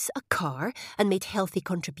house, a car, and made healthy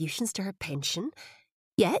contributions to her pension.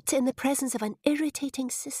 Yet, in the presence of an irritating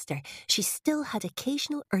sister, she still had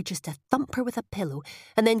occasional urges to thump her with a pillow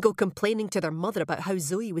and then go complaining to their mother about how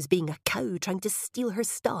Zoe was being a cow trying to steal her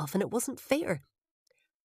stuff and it wasn't fair.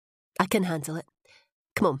 I can handle it.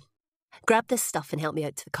 Come on, grab this stuff and help me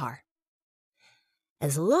out to the car.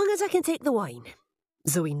 As long as I can take the wine,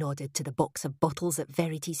 Zoe nodded to the box of bottles at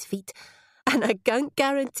Verity's feet, and I can't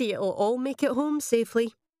guarantee it'll all make it home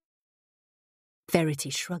safely. Verity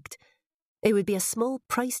shrugged. It would be a small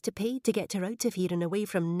price to pay to get her out of here and away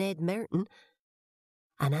from Ned Merton.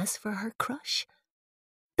 And as for her crush,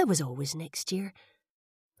 there was always next year.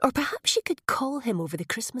 Or perhaps she could call him over the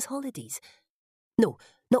Christmas holidays. No,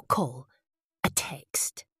 not call. A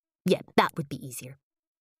text. Yeah, that would be easier.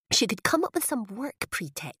 She could come up with some work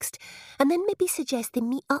pretext and then maybe suggest they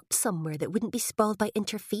meet up somewhere that wouldn't be spoiled by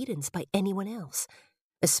interference by anyone else,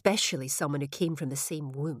 especially someone who came from the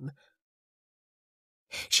same womb.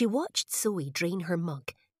 She watched Zoe drain her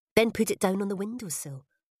mug, then put it down on the windowsill.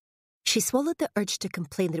 She swallowed the urge to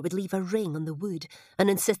complain that it would leave a ring on the wood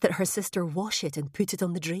and insist that her sister wash it and put it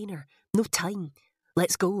on the drainer. No time.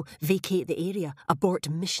 Let's go, vacate the area, abort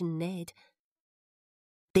Mission Ned.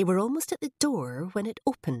 They were almost at the door when it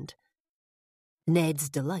opened. Ned's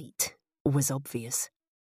delight was obvious.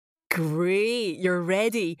 Great, you're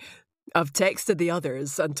ready. I've texted the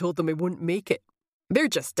others and told them we won't make it. They're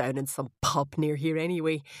just down in some pub near here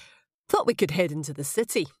anyway. Thought we could head into the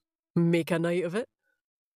city. Make a night of it.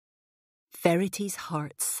 Verity's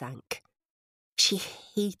heart sank. She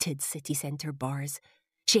hated city centre bars.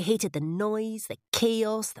 She hated the noise, the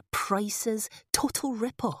chaos, the prices, total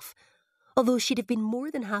rip-off. Although she'd have been more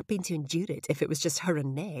than happy to endure it if it was just her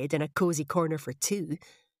and Ned in a cosy corner for 2.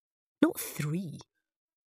 Not 3.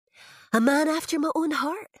 A man after my own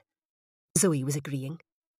heart, Zoe was agreeing.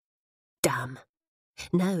 Damn.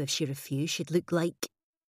 Now if she refused, she'd look like...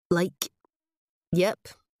 Yep,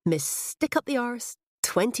 Miss Stick Up the Arse,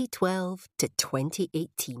 2012 to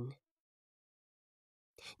 2018.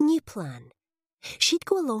 New plan. She'd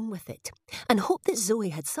go along with it and hope that Zoe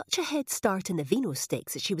had such a head start in the vino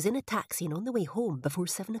stakes that she was in a taxi and on the way home before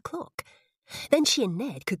 7 o'clock. Then she and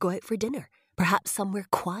Ned could go out for dinner, perhaps somewhere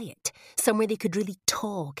quiet, somewhere they could really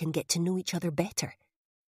talk and get to know each other better.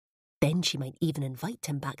 Then she might even invite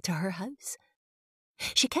him back to her house.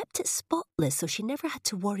 She kept it spotless so she never had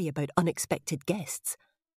to worry about unexpected guests.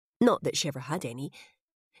 Not that she ever had any.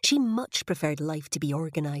 She much preferred life to be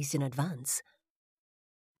organised in advance.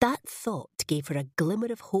 That thought gave her a glimmer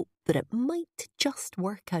of hope that it might just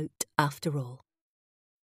work out after all.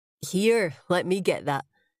 Here, let me get that,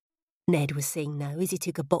 Ned was saying now as he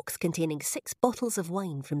took a box containing 6 bottles of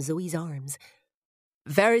wine from Zoe's arms.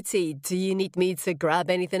 Verity, do you need me to grab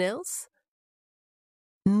anything else?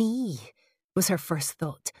 Me, was her first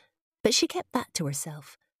thought, but she kept that to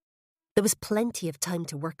herself. There was plenty of time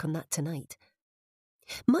to work on that tonight.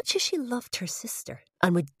 Much as she loved her sister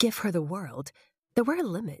and would give her the world, there were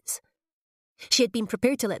limits. She had been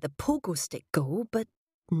prepared to let the pogo stick go, but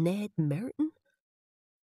Ned Merton?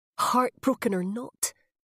 Heartbroken or not,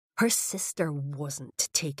 her sister wasn't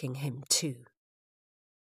taking him too.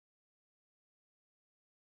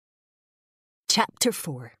 Chapter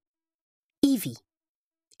 4. Evie,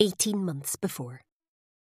 18 months before.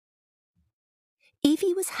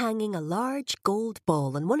 Evie was hanging a large gold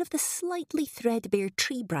ball on one of the slightly threadbare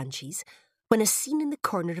tree branches when a scene in the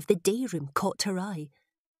corner of the day room caught her eye.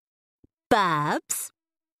 Babs,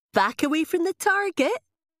 back away from the target.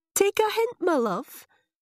 Take a hint, my love.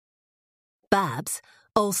 Babs,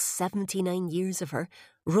 all 79 years of her,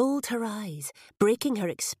 rolled her eyes, breaking her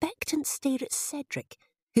expectant stare at Cedric,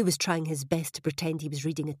 who was trying his best to pretend he was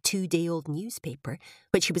reading a 2-day-old newspaper,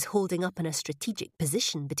 which he was holding up in a strategic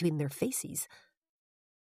position between their faces.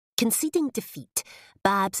 Conceding defeat,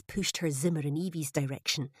 Babs pushed her Zimmer in Evie's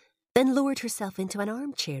direction, then lowered herself into an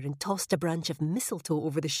armchair and tossed a branch of mistletoe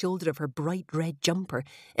over the shoulder of her bright red jumper,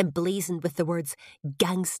 emblazoned with the words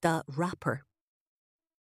Gangsta Rapper.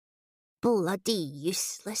 Bloody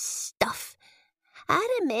useless stuff.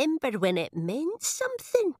 I remember when it meant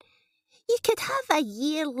something. You could have a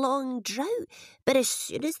year-long drought, but as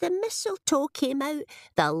soon as the mistletoe came out,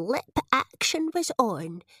 the lip action was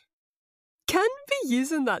on. Can't be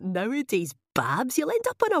using that nowadays, Babs. You'll end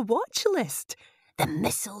up on a watch list. The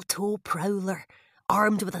mistletoe prowler,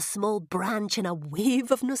 armed with a small branch and a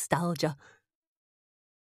wave of nostalgia.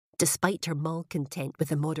 Despite her malcontent with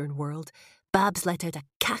the modern world, Babs let out a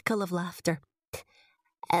cackle of laughter.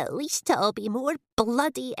 At least it'll be more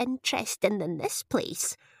bloody interesting than this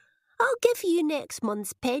place. I'll give you next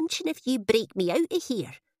month's pension if you break me out of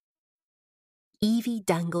here. Evie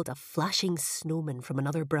dangled a flashing snowman from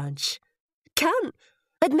another branch. Can't.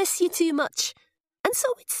 I'd miss you too much. And so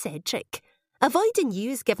would Cedric. Avoiding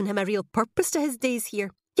you has given him a real purpose to his days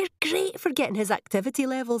here. You're great for getting his activity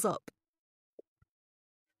levels up.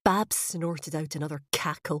 Babs snorted out another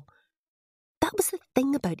cackle. That was the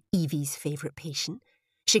thing about Evie's favourite patient.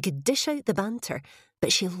 She could dish out the banter,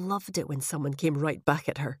 but she loved it when someone came right back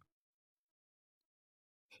at her.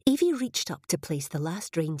 Evie reached up to place the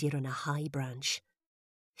last reindeer on a high branch.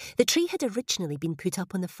 The tree had originally been put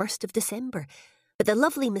up on the 1st of December, but the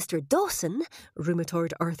lovely Mr. Dawson,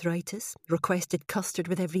 rheumatoid arthritis, requested custard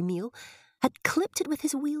with every meal, had clipped it with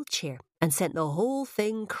his wheelchair and sent the whole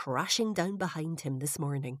thing crashing down behind him this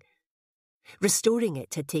morning. Restoring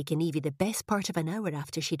it had taken Evie the best part of an hour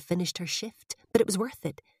after she'd finished her shift, but it was worth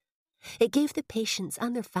it. It gave the patients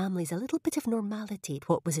and their families a little bit of normality at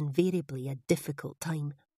what was invariably a difficult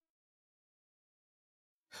time.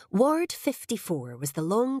 Ward 54 was the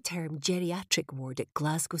long-term geriatric ward at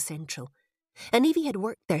Glasgow Central, and Evie had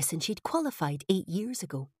worked there since she'd qualified 8 years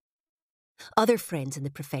ago. Other friends in the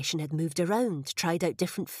profession had moved around, tried out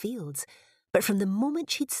different fields, but from the moment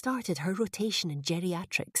she'd started her rotation in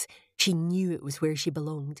geriatrics, she knew it was where she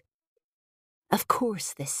belonged. Of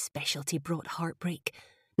course, this specialty brought heartbreak,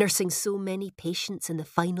 nursing so many patients in the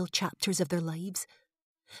final chapters of their lives.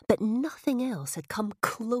 But nothing else had come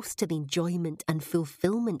close to the enjoyment and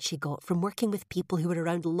fulfilment she got from working with people who were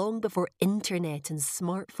around long before internet and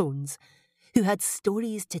smartphones, who had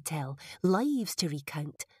stories to tell, lives to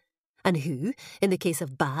recount, and who, in the case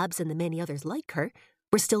of Babs and the many others like her,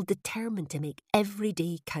 were still determined to make every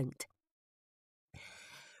day count.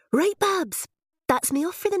 "Right, Babs, that's me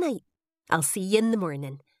off for the night. I'll see you in the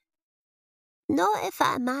morning." "Not if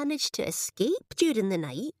I manage to escape during the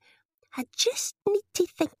night. I just need to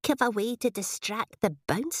think of a way to distract the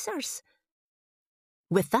bouncers."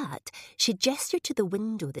 With that, she gestured to the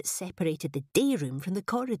window that separated the day room from the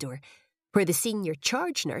corridor, where the senior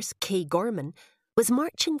charge nurse, Kay Gorman, was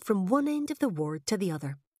marching from one end of the ward to the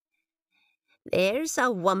other. "There's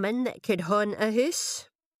a woman that could haunt a house,"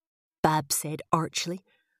 Babs said archly,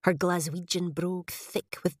 her Glaswegian brogue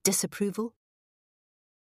thick with disapproval.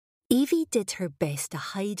 Evie did her best to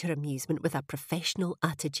hide her amusement with a professional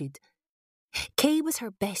attitude. Kay was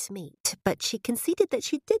her best mate, but she conceded that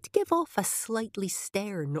she did give off a slightly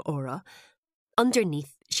stern aura.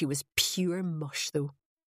 Underneath, she was pure mush, though.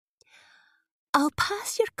 "I'll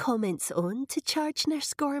pass your comments on to Charge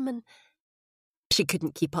Nurse Gorman." She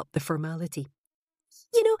couldn't keep up the formality.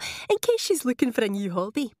 "You know, in case she's looking for a new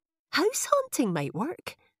hobby, house haunting might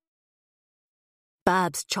work."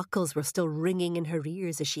 Babs' chuckles were still ringing in her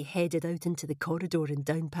ears as she headed out into the corridor and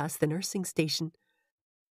down past the nursing station.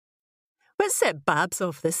 "What set Babs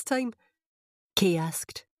off this time?" Kay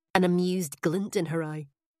asked, an amused glint in her eye.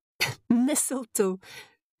 "Mistletoe.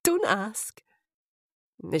 Don't ask."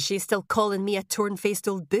 "Is she still calling me a torn-faced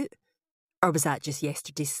old boot? Or was that just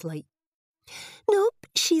yesterday's slight?" "Nope,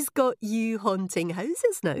 she's got you haunting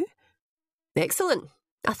houses now." "Excellent.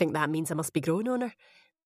 I think that means I must be growing on her.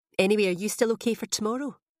 Anyway, are you still okay for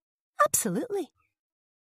tomorrow?" "Absolutely."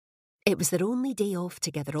 It was their only day off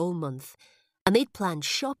together all month, and they'd planned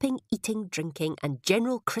shopping, eating, drinking, and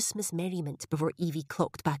general Christmas merriment before Evie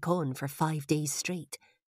clocked back on for 5 days straight.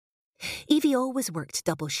 Evie always worked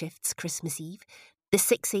double shifts Christmas Eve, the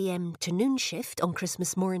 6 a.m. to noon shift on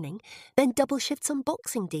Christmas morning, then double shifts on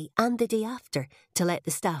Boxing Day and the day after to let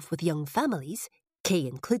the staff with young families, Kay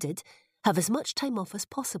included, have as much time off as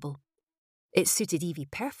possible. It suited Evie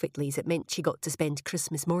perfectly as it meant she got to spend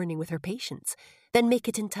Christmas morning with her patients, then make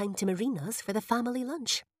it in time to Marina's for the family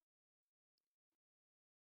lunch.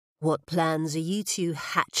 "What plans are you two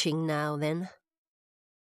hatching now, then?"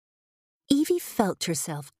 Evie felt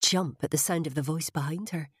herself jump at the sound of the voice behind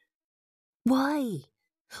her. Why?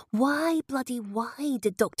 Bloody why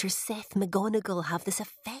did Dr. Seth McGonagall have this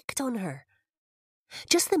effect on her?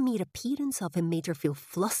 Just the mere appearance of him made her feel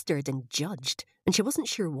flustered and judged, and she wasn't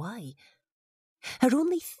sure why. Her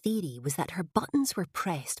only theory was that her buttons were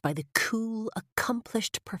pressed by the cool,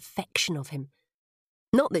 accomplished perfection of him.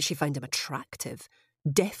 Not that she found him attractive.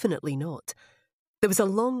 Definitely not. There was a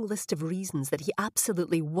long list of reasons that he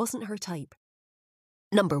absolutely wasn't her type.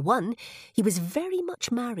 Number 1, he was very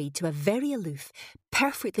much married to a very aloof,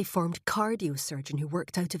 perfectly formed cardio surgeon who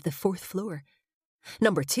worked out of the 4th floor.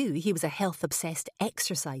 Number 2, he was a health-obsessed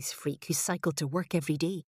exercise freak who cycled to work every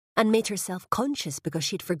day and made her self-conscious because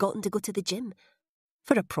she'd forgotten to go to the gym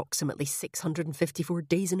for approximately 654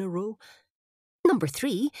 days in a row. Number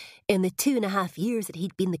 3, in the 2.5 years that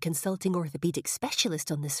he'd been the consulting orthopaedic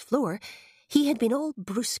specialist on this floor, he had been all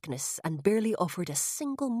brusqueness and barely offered a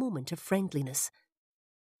single moment of friendliness.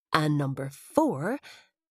 And number 4,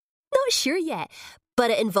 not sure yet,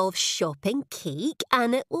 but it involves shopping, cake,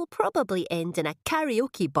 and it will probably end in a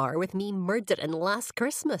karaoke bar with me murdering Last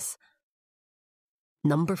Christmas.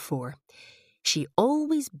 Number 4, she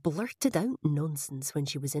always blurted out nonsense when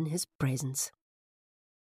she was in his presence.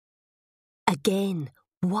 Again,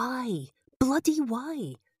 why? Bloody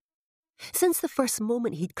why? Since the first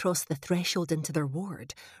moment he'd crossed the threshold into their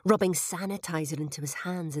ward, rubbing sanitizer into his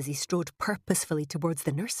hands as he strode purposefully towards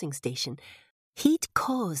the nursing station, he'd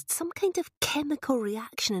caused some kind of chemical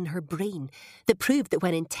reaction in her brain that proved that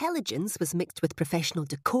when intelligence was mixed with professional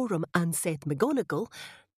decorum and Seth McGonagall,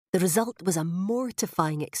 the result was a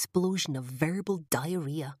mortifying explosion of verbal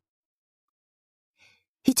diarrhea.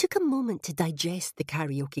 He took a moment to digest the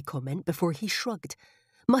karaoke comment before he shrugged,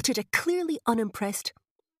 muttered a clearly unimpressed,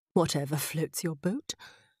 whatever floats your boat,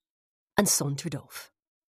 and sauntered off.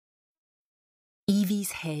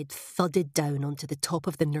 Evie's head thudded down onto the top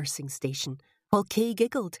of the nursing station, while Kay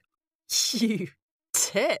giggled. You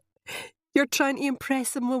tit! You're trying to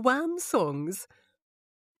impress him with Wham songs.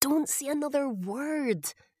 Don't say another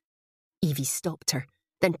word. Evie stopped her,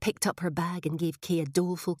 then picked up her bag and gave Kay a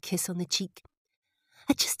doleful kiss on the cheek.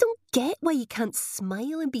 I just don't get why you can't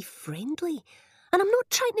smile and be friendly. And I'm not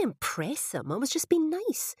trying to impress him, I was just being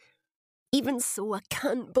nice. Even so, I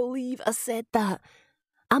can't believe I said that.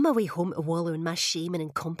 I'm away home to wallow in my shame and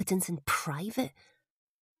incompetence in private.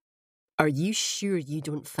 Are you sure you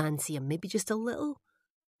don't fancy him, maybe just a little?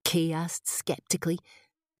 Kay asked sceptically.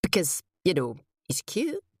 Because, he's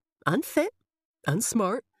cute and fit and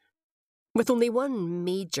smart, with only one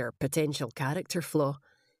major potential character flaw.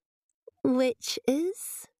 Which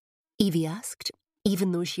is? Evie asked,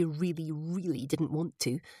 even though she really, really didn't want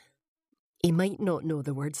to. He might not know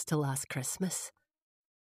the words to Last Christmas.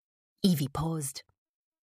 Evie paused.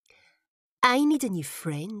 I need a new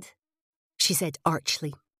friend, she said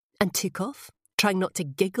archly, and took off, trying not to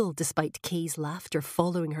giggle despite Kay's laughter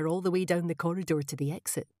following her all the way down the corridor to the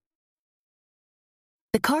exit.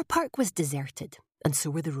 The car park was deserted, and so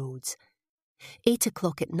were the roads. 8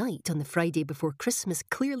 o'clock at night on the Friday before Christmas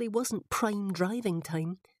clearly wasn't prime driving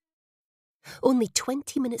time. Only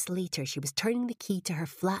 20 minutes later, she was turning the key to her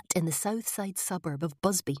flat in the south side suburb of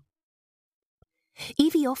Busby.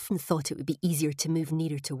 Evie often thought it would be easier to move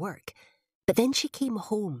nearer to work, but then she came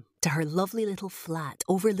home to her lovely little flat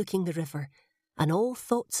overlooking the river, and all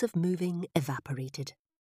thoughts of moving evaporated.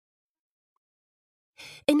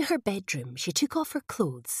 In her bedroom, she took off her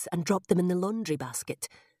clothes and dropped them in the laundry basket,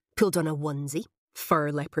 pulled on a onesie, fur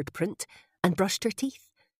leopard print, and brushed her teeth.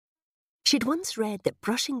 She'd once read that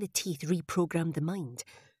brushing the teeth reprogrammed the mind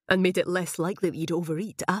and made it less likely that you'd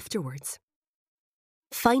overeat afterwards.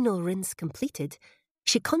 Final rinse completed,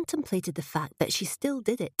 she contemplated the fact that she still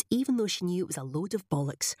did it even though she knew it was a load of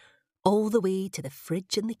bollocks, all the way to the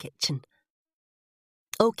fridge in the kitchen.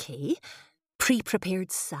 OK,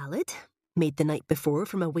 pre-prepared salad, made the night before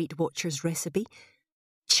from a Weight Watchers recipe,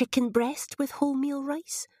 chicken breast with wholemeal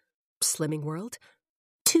rice, Slimming World,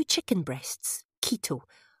 2 chicken breasts, keto,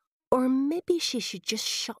 or maybe she should just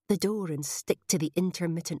shut the door and stick to the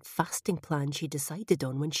intermittent fasting plan she decided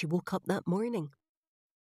on when she woke up that morning.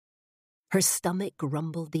 Her stomach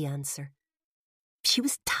rumbled the answer. She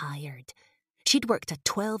was tired. She'd worked a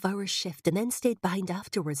 12-hour shift and then stayed behind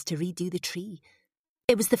afterwards to redo the tree.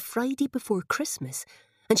 It was the Friday before Christmas,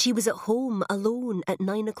 and she was at home alone at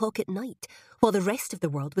 9 o'clock at night, while the rest of the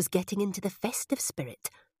world was getting into the festive spirit.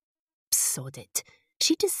 Sod it.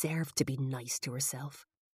 She deserved to be nice to herself.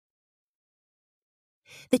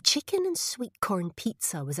 The chicken and sweet corn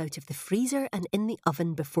pizza was out of the freezer and in the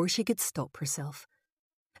oven before she could stop herself.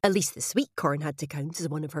 At least the sweet corn had to count as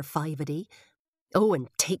one of her 5 a day. Oh, and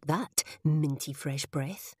take that, minty fresh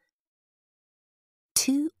breath.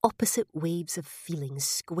 2 opposite waves of feelings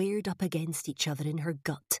squared up against each other in her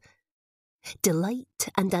gut. Delight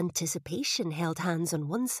and anticipation held hands on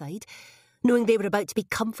one side, knowing they were about to be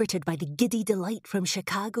comforted by the giddy delight from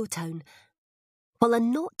Chicago town, while a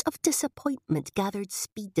knot of disappointment gathered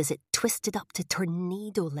speed as it twisted up to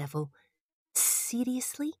tornado level.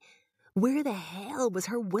 Seriously? Where the hell was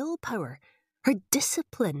her willpower, her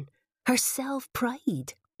discipline, her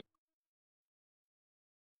self-pride?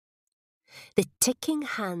 The ticking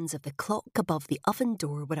hands of the clock above the oven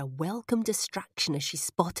door were a welcome distraction as she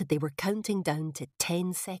spotted they were counting down to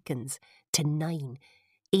 10 seconds, to 9,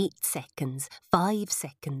 8 seconds, 5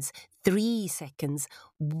 seconds, 3 seconds,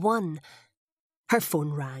 1. Her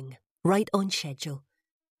phone rang, right on schedule.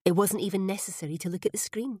 It wasn't even necessary to look at the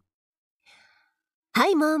screen.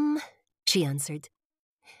 Hi, Mum, she answered.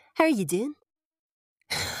 How are you doing?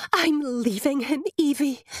 I'm leaving him,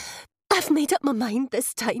 Evie. I've made up my mind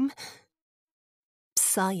this time.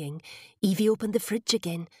 Sighing, Evie opened the fridge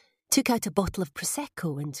again, took out a bottle of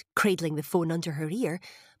Prosecco and, cradling the phone under her ear,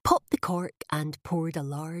 popped the cork and poured a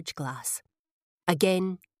large glass.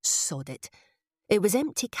 Again, sod it. It was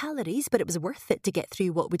empty calories, but it was worth it to get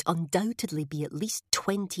through what would undoubtedly be at least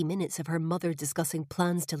 20 minutes of her mother discussing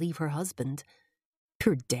plans to leave her husband.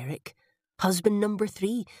 Poor Derek. Husband number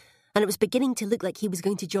 3. And it was beginning to look like he was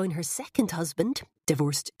going to join her second husband,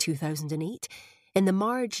 divorced 2008, in the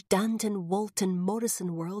Marge, Danton, Walton,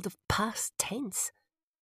 Morrison world of past tense.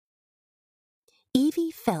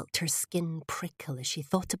 Evie felt her skin prickle as she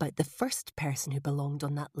thought about the first person who belonged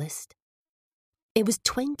on that list. It was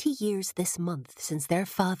 20 years this month since their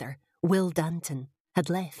father, Will Danton, had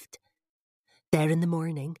left. There in the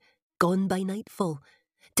morning, gone by nightfall,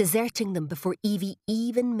 deserting them before Evie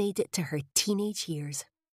even made it to her teenage years.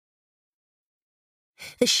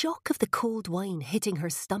 The shock of the cold wine hitting her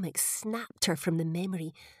stomach snapped her from the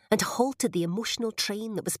memory and halted the emotional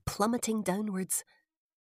train that was plummeting downwards.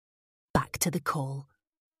 Back to the call.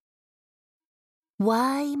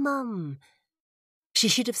 "Why, Mum?" She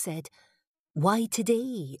should have said, "Why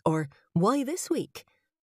today?" or "Why this week?"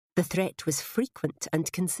 The threat was frequent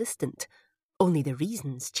and consistent, only the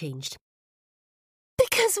reasons changed.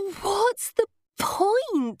 "Because what's the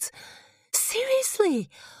point? Seriously,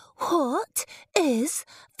 what is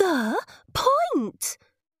the point?"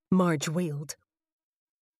 Marge wailed.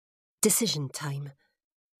 Decision time.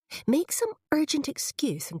 Make some urgent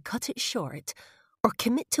excuse and cut it short, or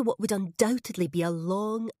commit to what would undoubtedly be a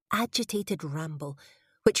long, agitated ramble,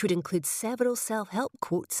 which would include several self-help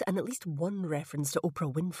quotes and at least one reference to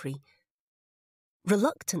Oprah Winfrey.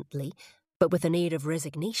 Reluctantly, but with an air of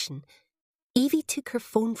resignation, Evie took her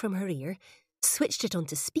phone from her ear, switched it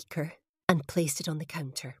onto speaker, and placed it on the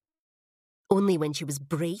counter. Only when she was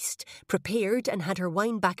braced, prepared, and had her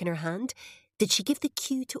wine back in her hand did she give the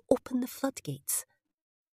cue to open the floodgates.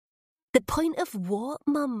 "The point of what,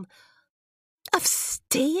 Mum?" "Of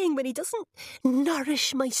staying when he doesn't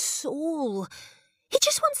nourish my soul. He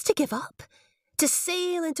just wants to give up, to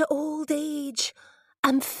sail into old age.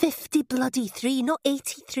 I'm 53, not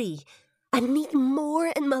 83. I need more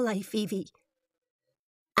in my life, Evie."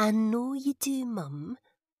 "I know you do, Mum."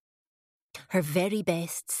 Her very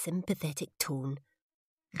best sympathetic tone.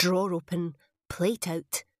 Drawer open, plate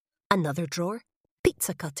out, another drawer,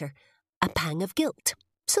 pizza cutter, a pang of guilt,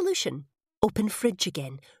 solution. Open fridge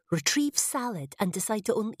again, retrieve salad and decide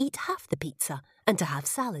to only eat half the pizza and to have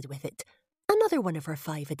salad with it. Another one of her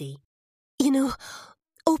 5 a day. "You know,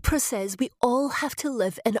 Oprah says we all have to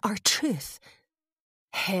live in our truth."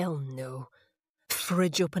 Hell no.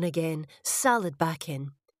 Fridge open again, salad back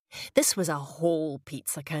in. This was a whole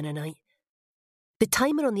pizza kind of night. The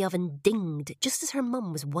timer on the oven dinged just as her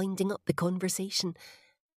mum was winding up the conversation.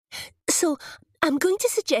 "So, I'm going to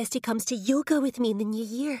suggest he comes to yoga with me in the new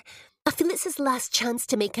year. I feel it's his last chance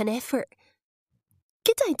to make an effort."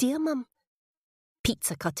 "Good idea, Mum."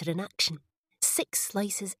 Pizza cutter in action. 6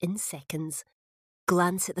 slices in seconds.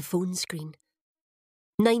 Glance at the phone screen.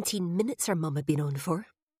 19 minutes her mum had been on for.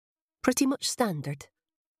 Pretty much standard.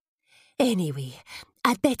 "Anyway,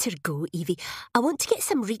 I'd better go, Evie. I want to get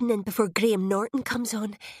some reading in before Graham Norton comes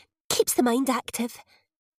on. Keeps the mind active."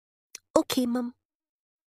 "OK, Mum."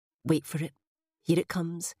 Wait for it. Here it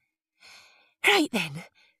comes. "Right then.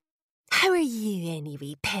 How are you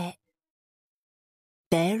anyway, pet?"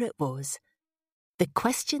 There it was. The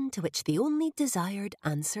question to which the only desired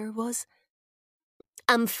answer was,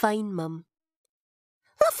 "I'm fine, Mum."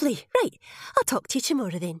 "Lovely. Right. I'll talk to you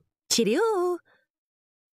tomorrow then. Cheerio."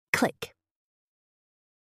 Click.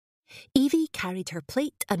 Evie carried her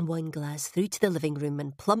plate and wine glass through to the living room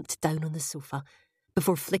and plumped down on the sofa,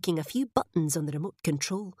 before flicking a few buttons on the remote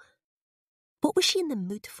control. What was she in the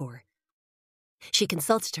mood for? She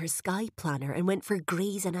consulted her Sky planner and went for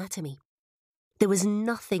Grey's Anatomy. There was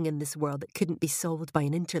nothing in this world that couldn't be solved by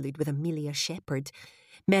an interlude with Amelia Shepherd,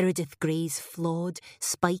 Meredith Grey's flawed,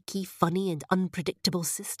 spiky, funny and unpredictable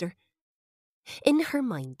sister. In her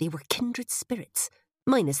mind they were kindred spirits,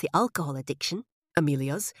 minus the alcohol addiction,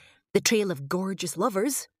 Amelia's, the trail of gorgeous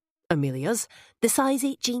lovers, Amelia's, the size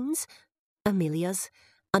 8 jeans, Amelia's,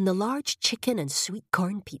 and the large chicken and sweet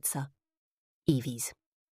corn pizza, Evie's.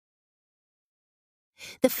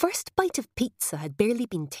 The first bite of pizza had barely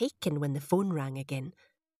been taken when the phone rang again.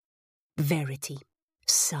 Verity.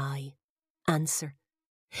 Sigh. Answer.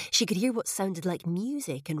 She could hear what sounded like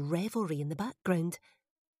music and revelry in the background.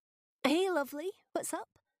 "Hey, lovely, what's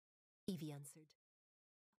up?" Evie answered.